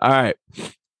right.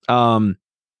 All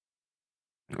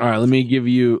right. Let me give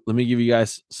you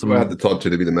guys some. I have to talk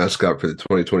to be the mascot for the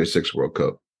 2026 World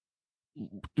Cup.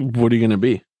 What are you going to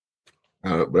be?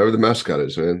 Whatever the mascot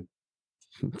is, man.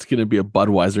 It's going to be a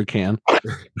Budweiser can.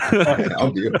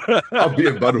 I'll be a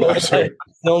Budweiser.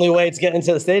 The only way it's getting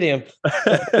into the stadium.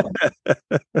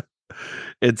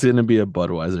 It's going to be a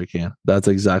Budweiser can. That's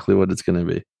exactly what it's going to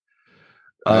be.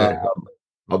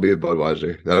 I'll be a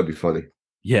Budweiser. That'll be funny.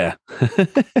 Yeah. In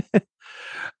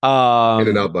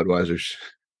and out Budweisers.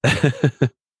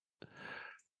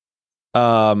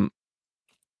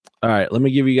 All right, let me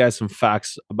give you guys some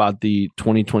facts about the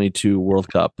 2022 World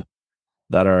Cup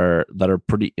that are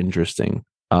pretty interesting.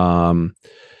 All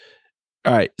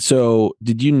right, so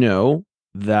did you know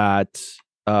that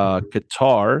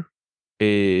Qatar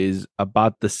is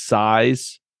about the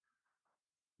size?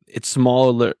 It's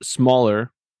smaller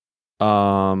than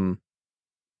Delaware?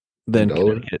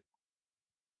 Connecticut.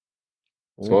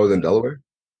 Smaller than Delaware?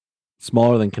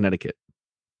 Smaller than Connecticut.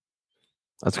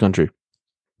 That's a country.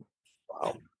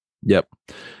 Wow. Yep.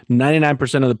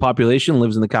 99% of the population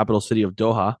lives in the capital city of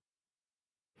Doha.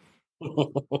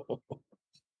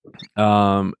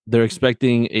 They're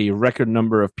expecting a record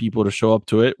number of people to show up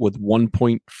to it with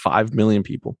 1.5 million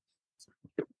people.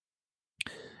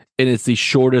 And it's the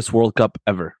shortest World Cup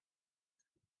ever.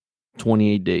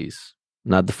 28 days,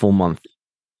 not the full month.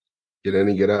 Get in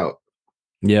and get out.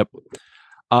 Yep.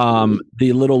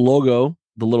 The little logo,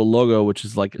 which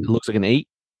is like, it looks like an 8.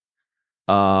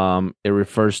 It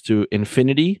refers to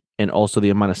infinity and also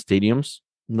the amount of stadiums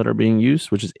that are being used,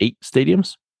 which is 8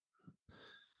 stadiums.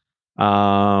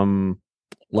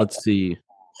 Let's see.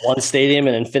 One stadium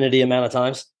an infinity amount of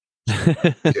times.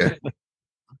 Yeah.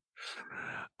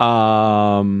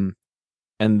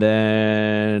 And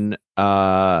then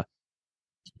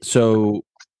so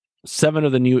 7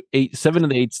 of the 8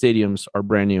 stadiums are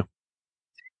brand new.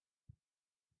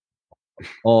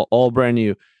 All brand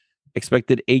new.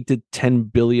 Expected $8 to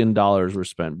 $10 billion were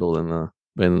spent building the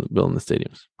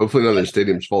stadiums. Hopefully none of the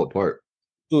stadiums fall apart.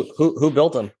 Who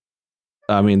built them?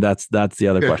 I mean, that's the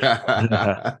other question.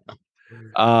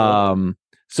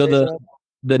 So the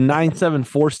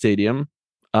 974 stadium,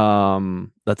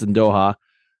 that's in Doha.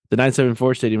 The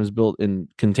 974 stadium is built in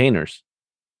containers,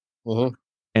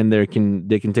 and they can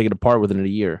take it apart within a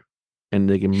year, and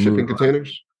they can shipping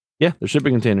containers. Yeah, they're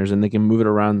shipping containers, and they can move it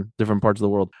around different parts of the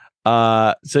world.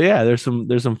 So yeah, there's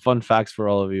some fun facts for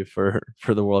all of you for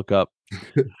the World Cup.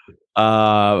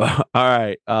 All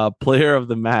right, player of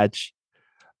the match.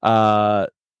 There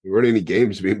weren't any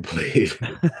games being played.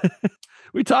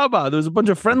 We talked about there was a bunch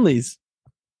of friendlies.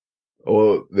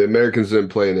 Well, the Americans didn't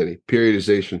play in any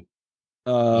periodization.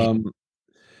 Yeah,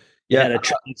 a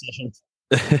training session.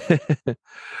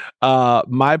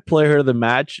 My player of the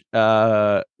match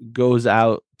goes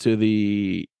out to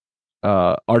the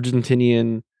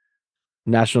Argentinian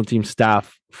national team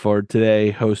staff for today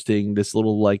hosting this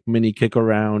little like mini kick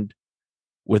around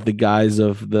with the guys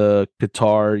of the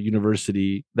Qatar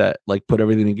University that like put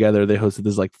everything together. They hosted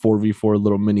this like 4v4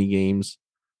 little mini games.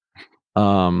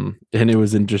 And it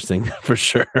was interesting for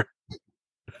sure.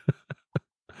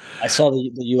 I saw the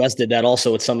US did that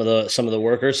also with some of the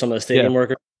workers, some of the stadium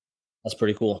workers. That's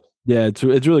pretty cool. Yeah, it's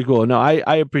really cool. No,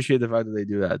 I appreciate the fact that they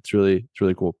do that. It's really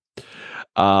cool.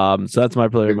 So that's my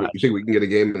player. You think we can get a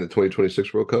game in the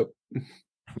 2026 World Cup?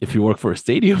 If you work for a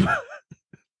stadium,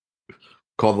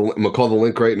 I'm gonna call the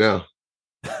link right now.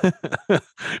 Do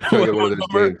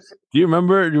you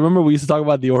remember we used to talk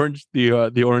about the orange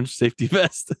safety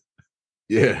vest?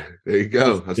 Yeah, there you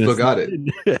go. I still got it.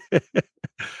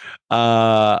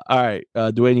 All right.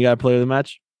 Dwayne, you got a player of the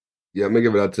match? Yeah, I'm gonna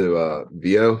give it out to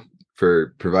Vio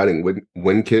for providing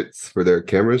win kits for their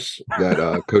cameras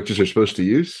that coaches are supposed to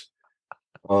use.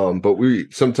 But we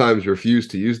sometimes refuse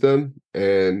to use them,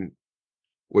 and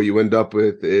what you end up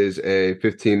with is a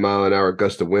 15-mile-an-hour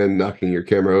gust of wind knocking your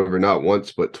camera over not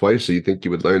once but twice. So you think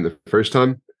you would learn the first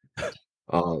time.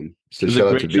 So There's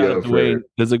shout out to Vio for.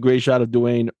 There's a great shot of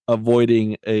Dwayne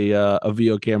avoiding a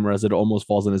Vio camera as it almost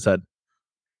falls in his head.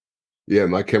 Yeah,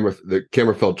 the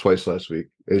camera fell twice last week.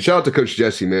 And shout out to Coach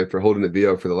Jesse, man, for holding the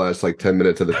VO for the last 10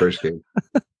 minutes of the first game.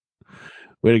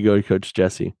 Way to go, Coach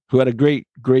Jesse, who had a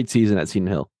great season at Seton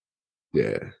Hill.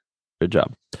 Yeah. Good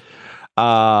job.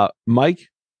 Mike,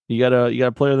 you got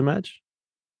a player of the match?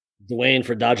 Dwayne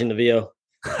for dodging the VO.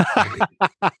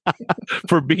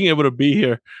 For being able to be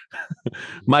here.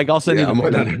 Mike, I'll send you the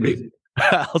video.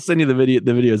 I'll send you the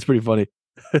video. It's pretty funny.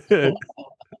 I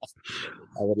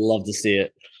would love to see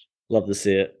it. Love to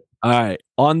see it. All right.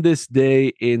 On this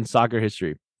day in soccer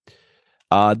history,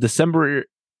 December.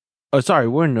 Oh, sorry,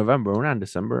 we're in November. We're not in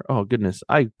December. Oh, goodness.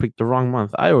 I picked the wrong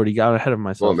month. I already got ahead of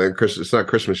myself. Oh, man, it's not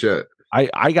Christmas yet.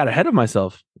 I got ahead of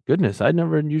myself. Goodness, I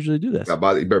never usually do this. You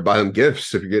better buy them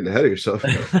gifts if you're getting ahead of yourself.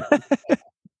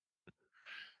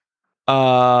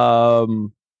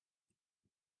 All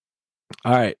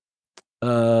right.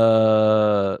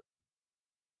 All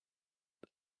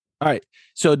right.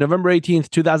 So November 18th,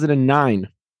 2009,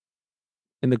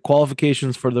 in the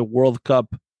qualifications for the World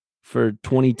Cup for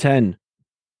 2010,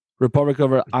 Republic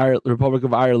of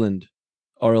Ireland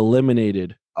are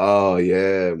eliminated. Oh,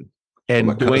 yeah. And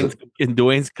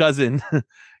Dwayne's cousin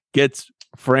gets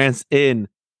France in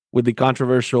with the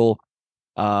controversial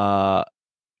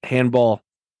handball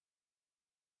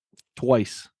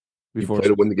twice before. You play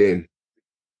to win the game.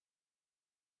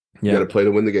 You got to play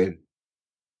to win the game.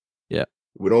 Yeah.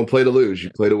 We don't play to lose. You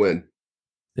play to win.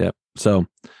 Yeah. So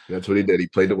that's what he did. He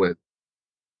played to win.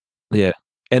 Yeah.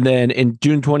 And then in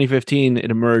June 2015, it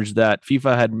emerged that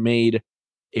FIFA had made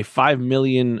a £5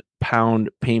 million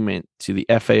payment to the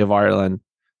FA of Ireland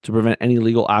to prevent any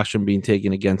legal action being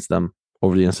taken against them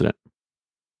over the incident.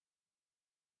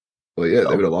 Well, yeah,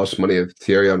 they would have lost money if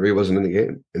Thierry Henry wasn't in the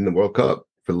game in the World Cup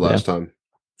for the last time.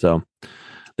 So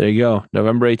there you go.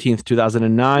 November 18th,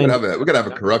 2009. We gotta have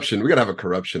a corruption. We gotta have a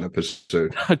corruption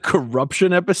episode. A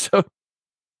corruption episode?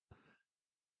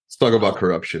 Let's talk about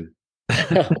corruption.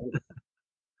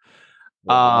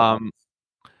 All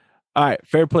right,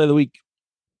 fair play of the week.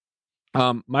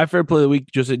 My fair play of the week,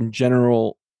 just in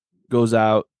general, goes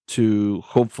out to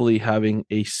hopefully having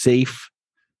a safe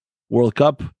World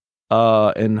Cup,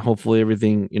 and hopefully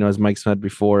everything, as Mike said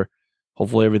before,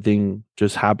 hopefully everything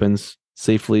just happens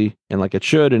safely and like it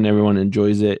should, and everyone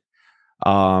enjoys it.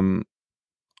 I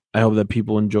hope that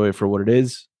people enjoy it for what it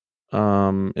is,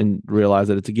 and realize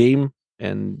that it's a game.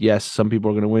 And yes, some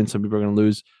people are going to win, some people are going to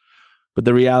lose. But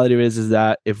the reality is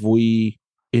that if we,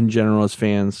 in general, as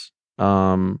fans,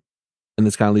 and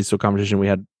this kind of leads to a conversation we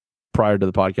had prior to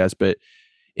the podcast, but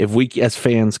if we, as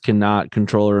fans, cannot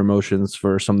control our emotions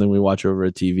for something we watch over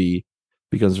a TV, it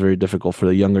becomes very difficult for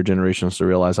the younger generations to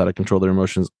realize how to control their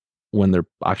emotions when they're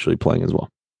actually playing as well.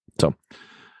 So,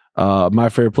 my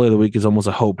favorite play of the week is almost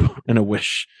a hope and a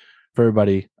wish for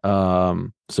everybody.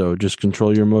 So just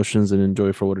control your emotions and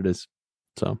enjoy for what it is.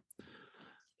 So,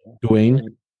 Dwayne.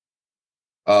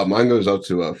 Mine goes out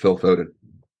to Phil Foden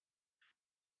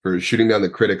for shooting down the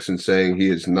critics and saying he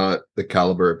is not the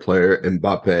caliber of player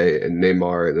Mbappe and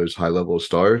Neymar and those high-level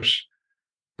stars,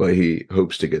 but he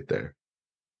hopes to get there.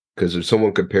 Because if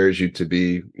someone compares you to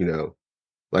be,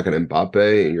 like an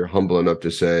Mbappe, and you're humble enough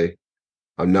to say,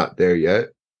 I'm not there yet,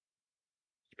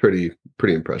 pretty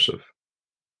impressive.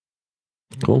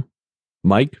 Cool.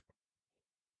 Mike?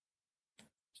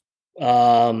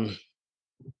 Tim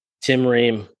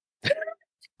Ream.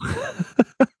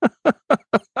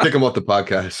 Kick him off the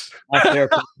podcast.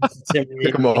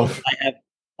 Kick him off.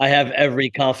 I have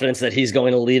every confidence that he's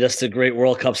going to lead us to great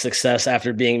World Cup success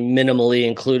after being minimally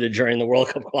included during the World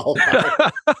Cup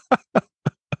qualifier.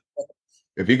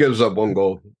 If he gives up one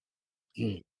goal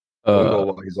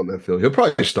while he's on that field, he'll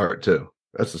probably start too.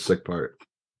 That's the sick part.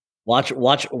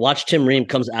 Watch Tim Ream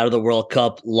comes out of the World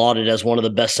Cup lauded as one of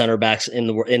the best center backs in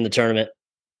the tournament.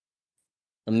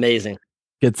 Amazing.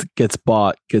 Gets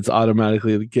bought, gets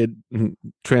automatically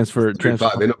transferred. Ain't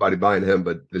nobody buying him,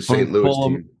 but the St. Louis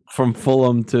team. From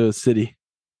Fulham to City.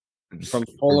 From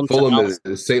Fulham to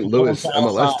the St. Louis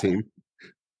MLS team.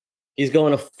 He's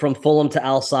going from Fulham to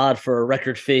Al Sadd for a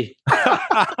record fee.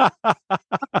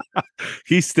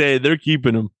 He stayed. They're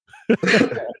keeping him.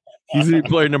 He's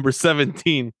player number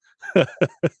 17.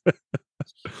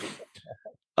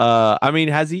 I mean,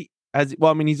 has he as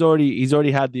well. I mean, he's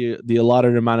already had the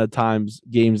allotted amount of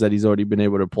games that he's already been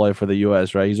able to play for the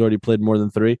U.S. Right? He's already played more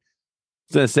than 3. I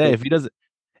was gonna say if he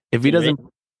doesn't,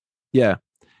 yeah.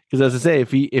 Because as I say,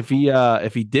 if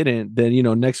he didn't,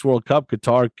 then next World Cup,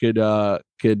 Qatar could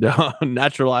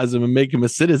naturalize him and make him a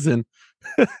citizen.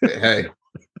 Hey,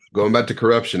 going back to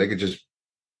corruption, they could just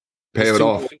pay him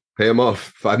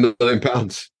off £5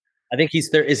 million. I think he's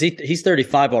there. He's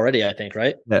 35 already, I think,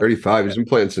 right? Yeah. 35. He's been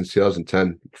playing since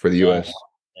 2010 for the US.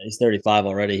 Yeah, he's 35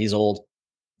 already. He's old.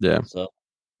 Yeah. So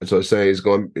that's what I'm saying. He's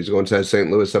going to that St.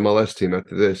 Louis MLS team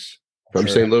after this. From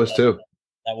St. Louis too.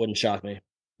 That wouldn't shock me.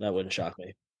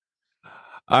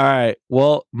 All right.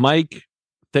 Well, Mike,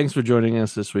 thanks for joining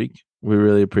us this week. We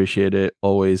really appreciate it.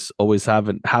 Always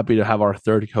happy to have our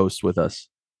third host with us.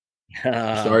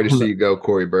 Sorry to see you go,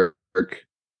 Corey Burke.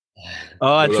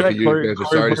 Oh, that's right.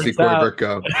 Sorry to see Corey Burke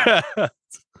go.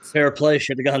 Fair play.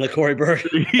 Should have gone to Corey Burke.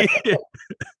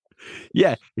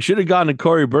 Yeah, you should have gone to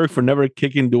Corey Burke for never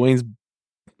kicking Dwayne's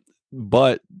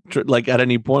butt, like at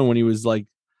any point when he was like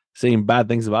saying bad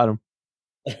things about him.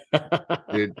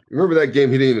 Dude, remember that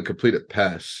game? He didn't even complete a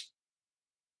pass.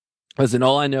 Listen,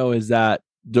 all I know is that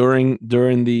during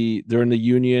the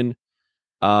Union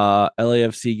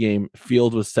LAFC game,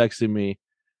 Field was texting me,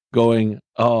 going,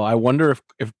 "Oh, I wonder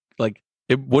if like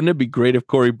wouldn't it be great if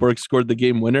Corey Burke scored the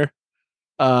game winner,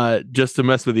 just to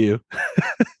mess with you."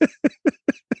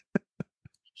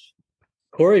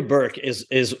 Corey Burke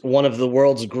is one of the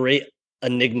world's great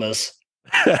enigmas.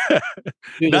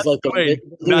 He was like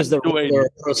the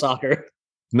pro soccer.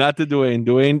 Not to Dwayne.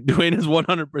 Dwayne is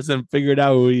 100% figured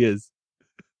out who he is.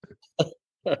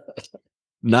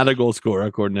 Not a goal scorer,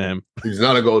 according to him. He's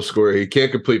not a goal scorer. He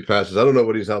can't complete passes. I don't know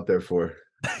what he's out there for.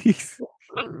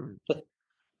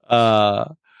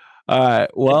 All right.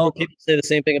 Well, people say the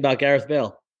same thing about Gareth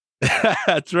Bale.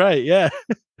 That's right. Yeah.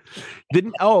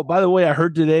 By the way, I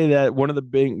heard today that one of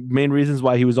the main reasons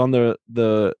why he was on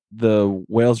the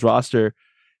Wales roster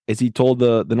is he told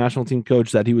the national team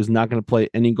coach that he was not going to play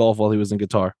any golf while he was in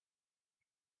Qatar.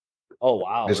 Oh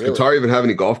wow! Does Qatar even have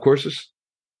any golf courses?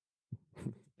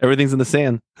 Everything's in the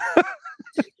sand.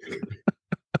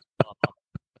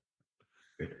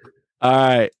 All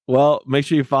right. Well, make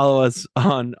sure you follow us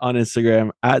on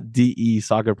Instagram at DE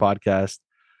Soccer Podcast.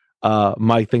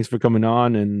 Mike, thanks for coming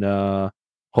on, and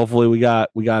hopefully we got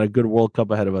a good World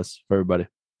Cup ahead of us for everybody.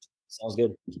 Sounds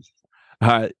good. All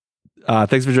right.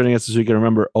 Thanks for joining us this week. And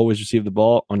remember, always receive the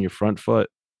ball on your front foot.